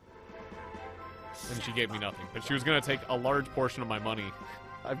 And she gave me nothing. But she was gonna take a large portion of my money.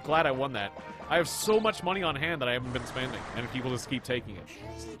 I'm glad I won that. I have so much money on hand that I haven't been spending, and people just keep taking it.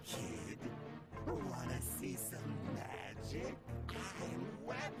 Hey kid, wanna see some magic? I'm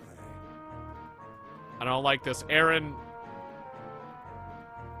Weapon. I don't like this. Aaron...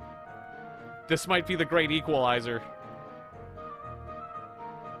 This might be the great equalizer.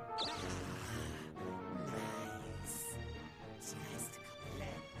 Nice. Just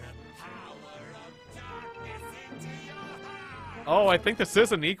let the power of darkness into your heart. Oh, I think this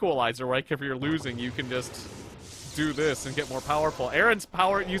is an equalizer, right? If you're losing, you can just do this and get more powerful. Aaron's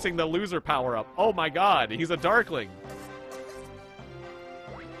power using the loser power-up. Oh my god, he's a Darkling.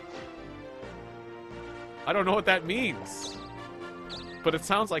 I don't know what that means. But it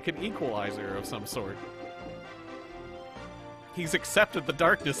sounds like an equalizer of some sort. He's accepted the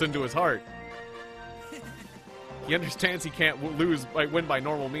darkness into his heart. He understands he can't win by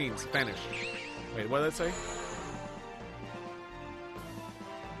normal means. Vanish. Wait, what did that say?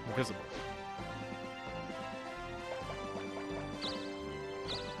 Invisible.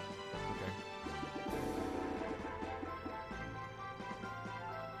 Okay.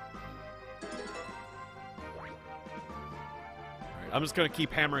 Alright, I'm just gonna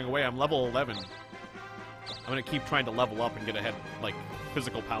keep hammering away. I'm level 11. I'm gonna keep trying to level up and get ahead, like,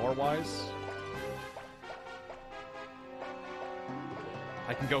 physical power-wise.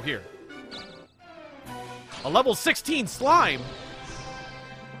 I can go here. A level 16 slime?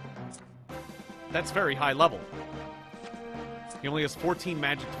 That's very high level. He only has 14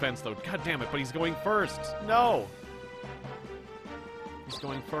 magic defense, though. God damn it, but he's going first. No! He's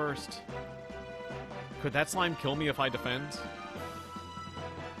going first. Could that slime kill me if I defend?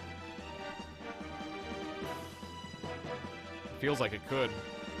 Feels like it could.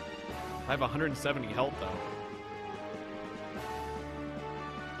 I have 170 health, though.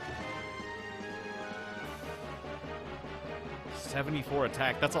 .74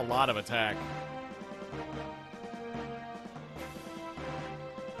 attack. That's a lot of attack.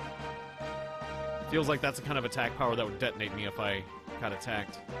 Feels like that's the kind of attack power that would detonate me if I got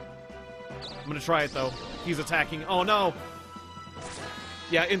attacked. I'm gonna try it, though. He's attacking. Oh, no!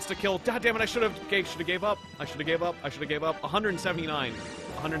 Yeah, insta-kill. God damn it, I should have gave up. I should have gave up. 179.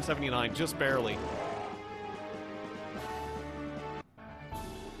 179, just barely.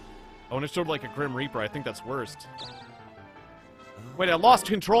 Oh, and it showed like a Grim Reaper. I think that's worst. Wait, I lost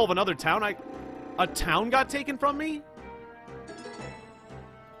control of another town? A town got taken from me?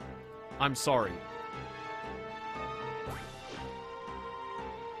 I'm sorry.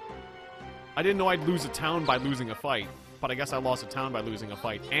 I didn't know I'd lose a town by losing a fight, but I guess I lost a town by losing a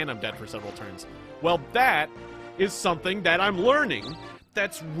fight, and I'm dead for several turns. Well, that is something that I'm learning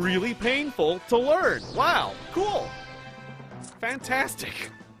that's really painful to learn. Wow, cool.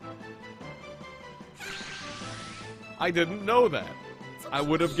 Fantastic. I didn't know that. I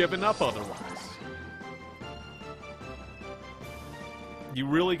would have given up otherwise. You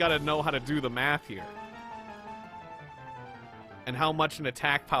really gotta know how to do the math here. And how much an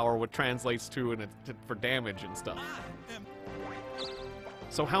attack power would translate to for damage and stuff.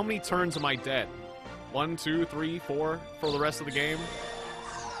 So how many turns am I dead? 1, 2, 3, 4 for the rest of the game?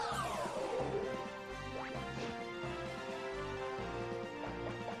 Hello there.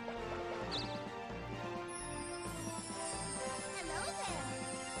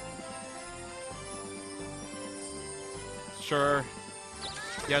 Sure.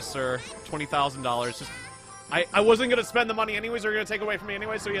 Yes, sir. $20,000. Just I wasn't gonna spend the money anyways. They're gonna take away from me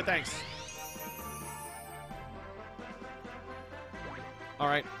anyway. So yeah, thanks. All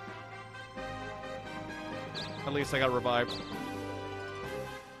right. At least I got revived.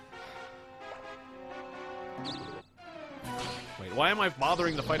 Wait, why am I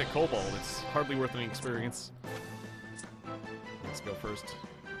bothering to fight a kobold? It's hardly worth any experience. Let's go first.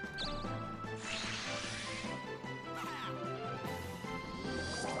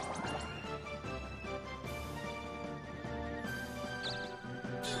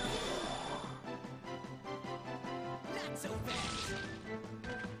 Not so fast.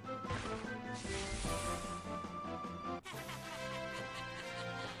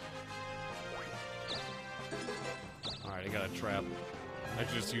 Alright, I got a trap. I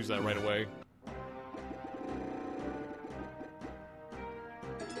should just use that right away.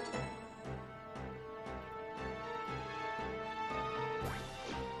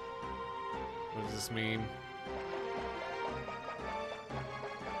 What does this mean?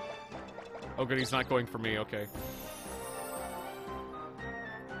 Oh good, he's not going for me, okay.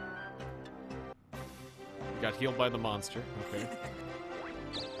 Got healed by the monster, okay.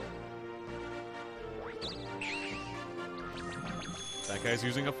 That guy's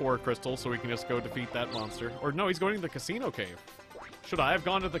using a 4 crystal, so we can just go defeat that monster. Or no, he's going to the casino cave. Should I have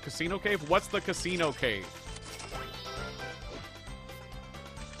gone to the casino cave? What's the casino cave?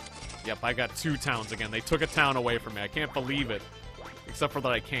 Yep, I got 2 towns again. They took a town away from me. I can't believe it. Except for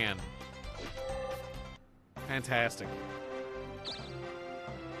that I can. Fantastic.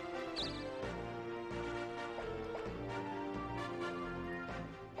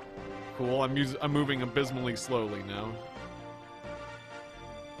 Cool, I'm moving abysmally slowly now.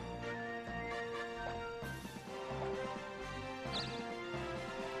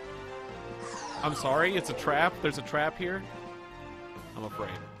 I'm sorry, it's a trap? There's a trap here? I'm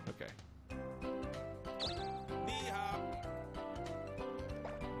afraid. Okay.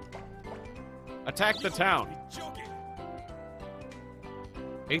 Attack the town!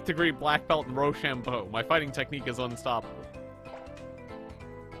 8th degree black belt in Rochambeau. My fighting technique is unstoppable.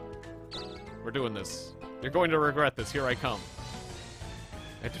 We're doing this. You're going to regret this. Here I come.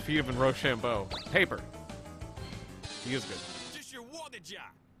 I defeated him in Rochambeau. Paper. He is good. Just your wanted job.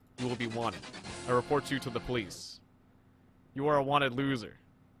 You will be wanted. I report you to the police. You are a wanted loser.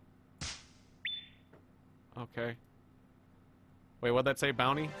 Okay. Wait, what'd that say?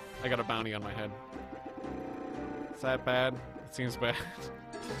 Bounty? I got a bounty on my head. Is that bad? It seems bad.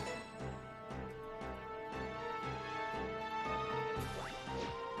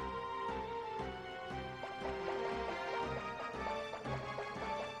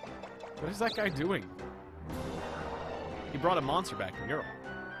 What is that guy doing? He brought a monster back from Europe.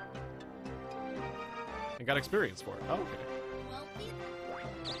 And got experience for it. Oh, okay.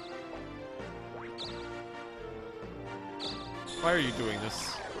 Why are you doing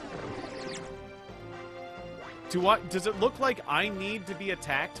this? Does it look like I need to be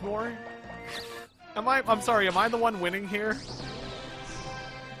attacked more? I'm sorry, am I the one winning here?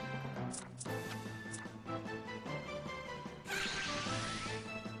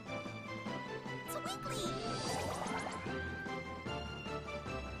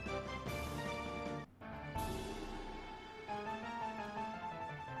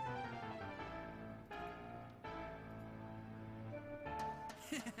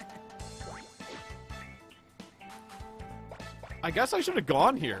 I guess I should have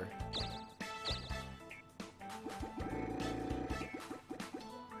gone here.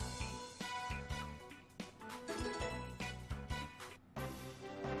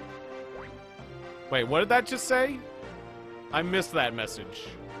 Wait, what did that just say? I missed that message.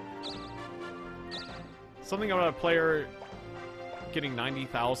 Something about a player getting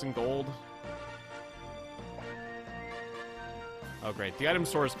 90,000 gold. Oh, great. The item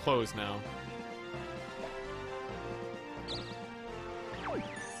store is closed now.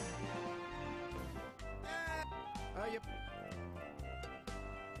 Yep.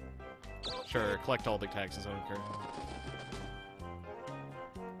 Sure, collect all the taxes, I don't care.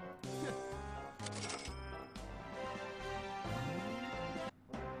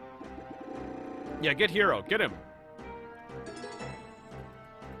 Yeah, get Hero. Get him.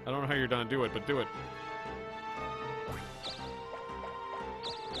 I don't know how you're gonna do it, but do it.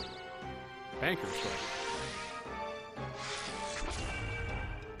 Banker strike.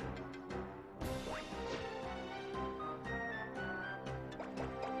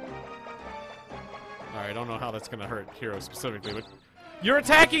 Alright, I don't know how that's gonna hurt Hero specifically, but... You're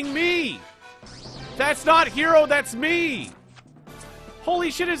attacking me! That's not Hero, that's me!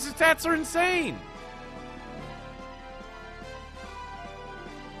 Holy shit, his stats are insane!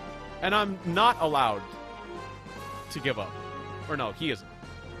 And I'm not allowed to give up. Or no, he isn't.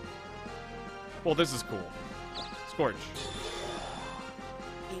 Well, this is cool. Scorch.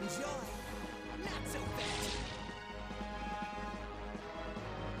 Enjoy. Not so fast.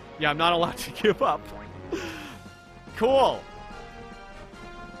 Yeah, I'm not allowed to give up. Cool.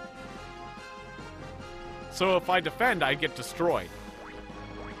 So if I defend, I get destroyed.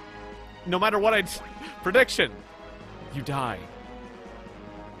 No matter what I... Prediction. You die.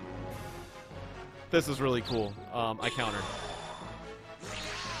 This is really cool. I counter.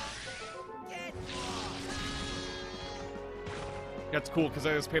 That's cool, because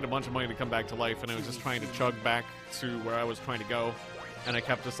I just paid a bunch of money to come back to life, and I was just trying to chug back to where I was trying to go, and I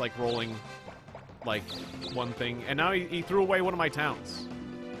kept just, like, rolling, like, one thing. And now he threw away one of my towns.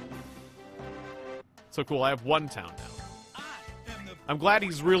 So cool, I have one town now. I'm glad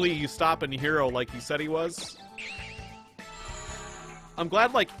he's really stopping Hero like he said he was. I'm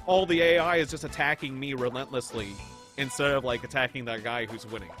glad, like, all the AI is just attacking me relentlessly instead of, like, attacking that guy who's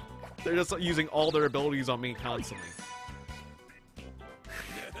winning. They're just using all their abilities on me constantly.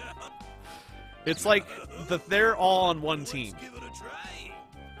 It's like they're all on one team. Give it a try.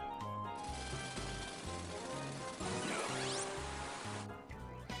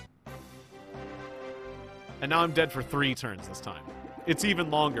 And now I'm dead for 3 turns this time. It's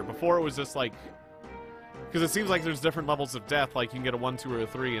even longer. Before it was just like... Because it seems like there's different levels of death, like you can get a 1, 2, or a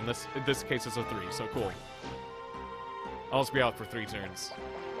 3, and in this case it's a 3, so cool. I'll just be out for 3 turns.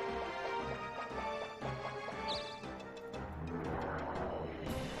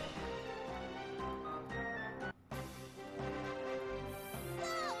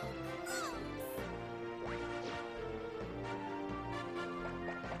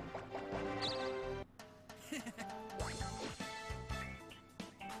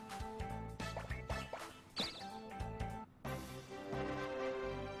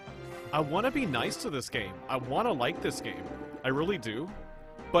 I want to be nice to this game. I want to like this game. I really do.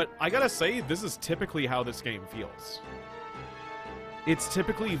 But I gotta say, this is typically how this game feels. It's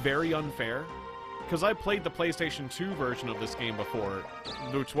typically very unfair. Because I played the PlayStation 2 version of this game before,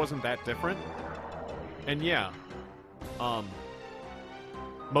 which wasn't that different. And yeah,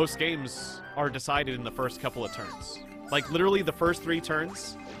 most games are decided in the first couple of turns. Like, literally the first 3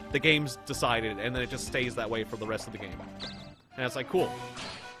 turns, the game's decided, and then it just stays that way for the rest of the game. And it's like, cool.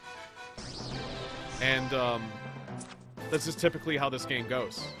 And, this is typically how this game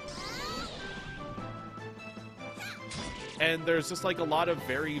goes. And there's just, like, a lot of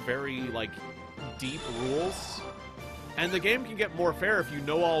very, very, like, deep rules. And the game can get more fair if you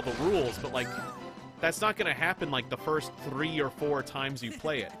know all the rules, but, like, that's not gonna happen, like, the first 3 or 4 times you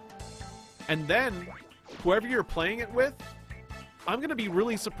play it. And then, whoever you're playing it with, I'm going to be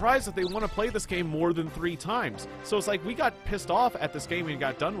really surprised if they want to play this game more than 3 times. So it's like we got pissed off at this game and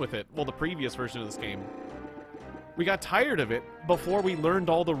got done with it. Well, the previous version of this game. We got tired of it before we learned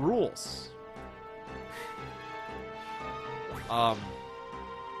all the rules. I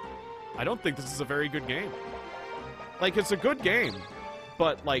don't think this is a very good game. Like, it's a good game,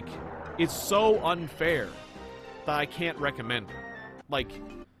 but, like, it's so unfair that I can't recommend it. Like,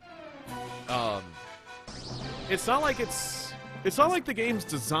 it's not like the game's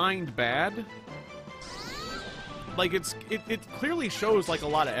designed bad. Like, it clearly shows, like, a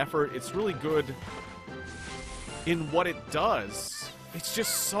lot of effort. It's really good in what it does. It's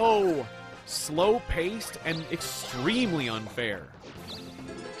just so slow-paced and extremely unfair.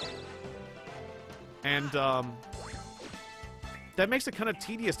 And, that makes it kind of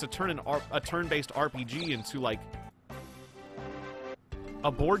tedious to turn a turn-based RPG into, like,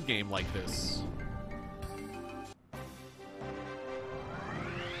 a board game like this.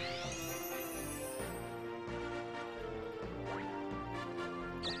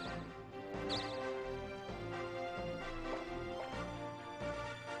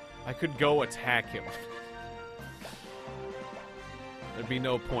 I could go attack him. There'd be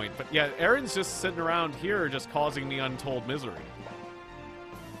no point. But yeah, Aaron's just sitting around here just causing me untold misery.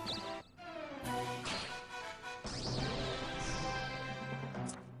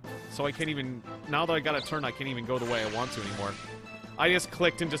 So I can't even... Now that I got a turn, I can't even go the way I want to anymore. I just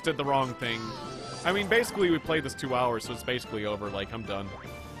clicked and just did the wrong thing. I mean, basically, we played this 2 hours, so it's basically over. Like, I'm done.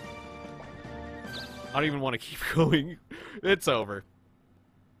 I don't even want to keep going. It's over.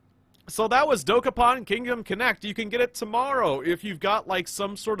 So that was Dokapon Kingdom Connect. You can get it tomorrow if you've got, like,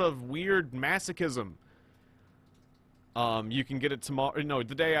 some sort of weird masochism. You can get it tomorrow, no,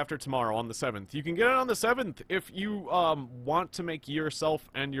 the day after tomorrow, on the 7th. You can get it on the 7th if you, want to make yourself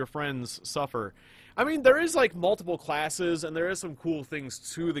and your friends suffer. I mean, there is, like, multiple classes, and there is some cool things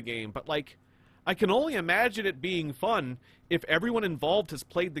to the game, but, like, I can only imagine it being fun if everyone involved has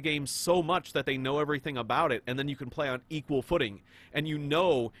played the game so much that they know everything about it, and then you can play on equal footing, and you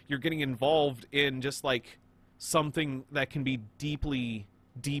know you're getting involved in just, like, something that can be deeply,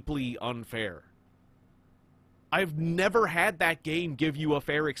 deeply unfair. I've never had that game give you a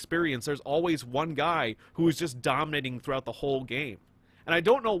fair experience. There's always one guy who is just dominating throughout the whole game. And I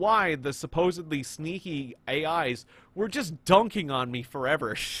don't know why the supposedly sneaky AIs were just dunking on me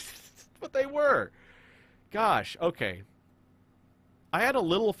forever. But they were. Gosh, okay. I had a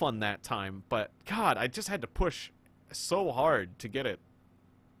little fun that time, but God, I just had to push so hard to get it.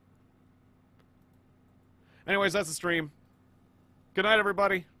 Anyways, that's the stream. Good night,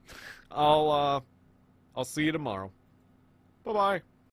 everybody. I'll see you tomorrow. Bye-bye.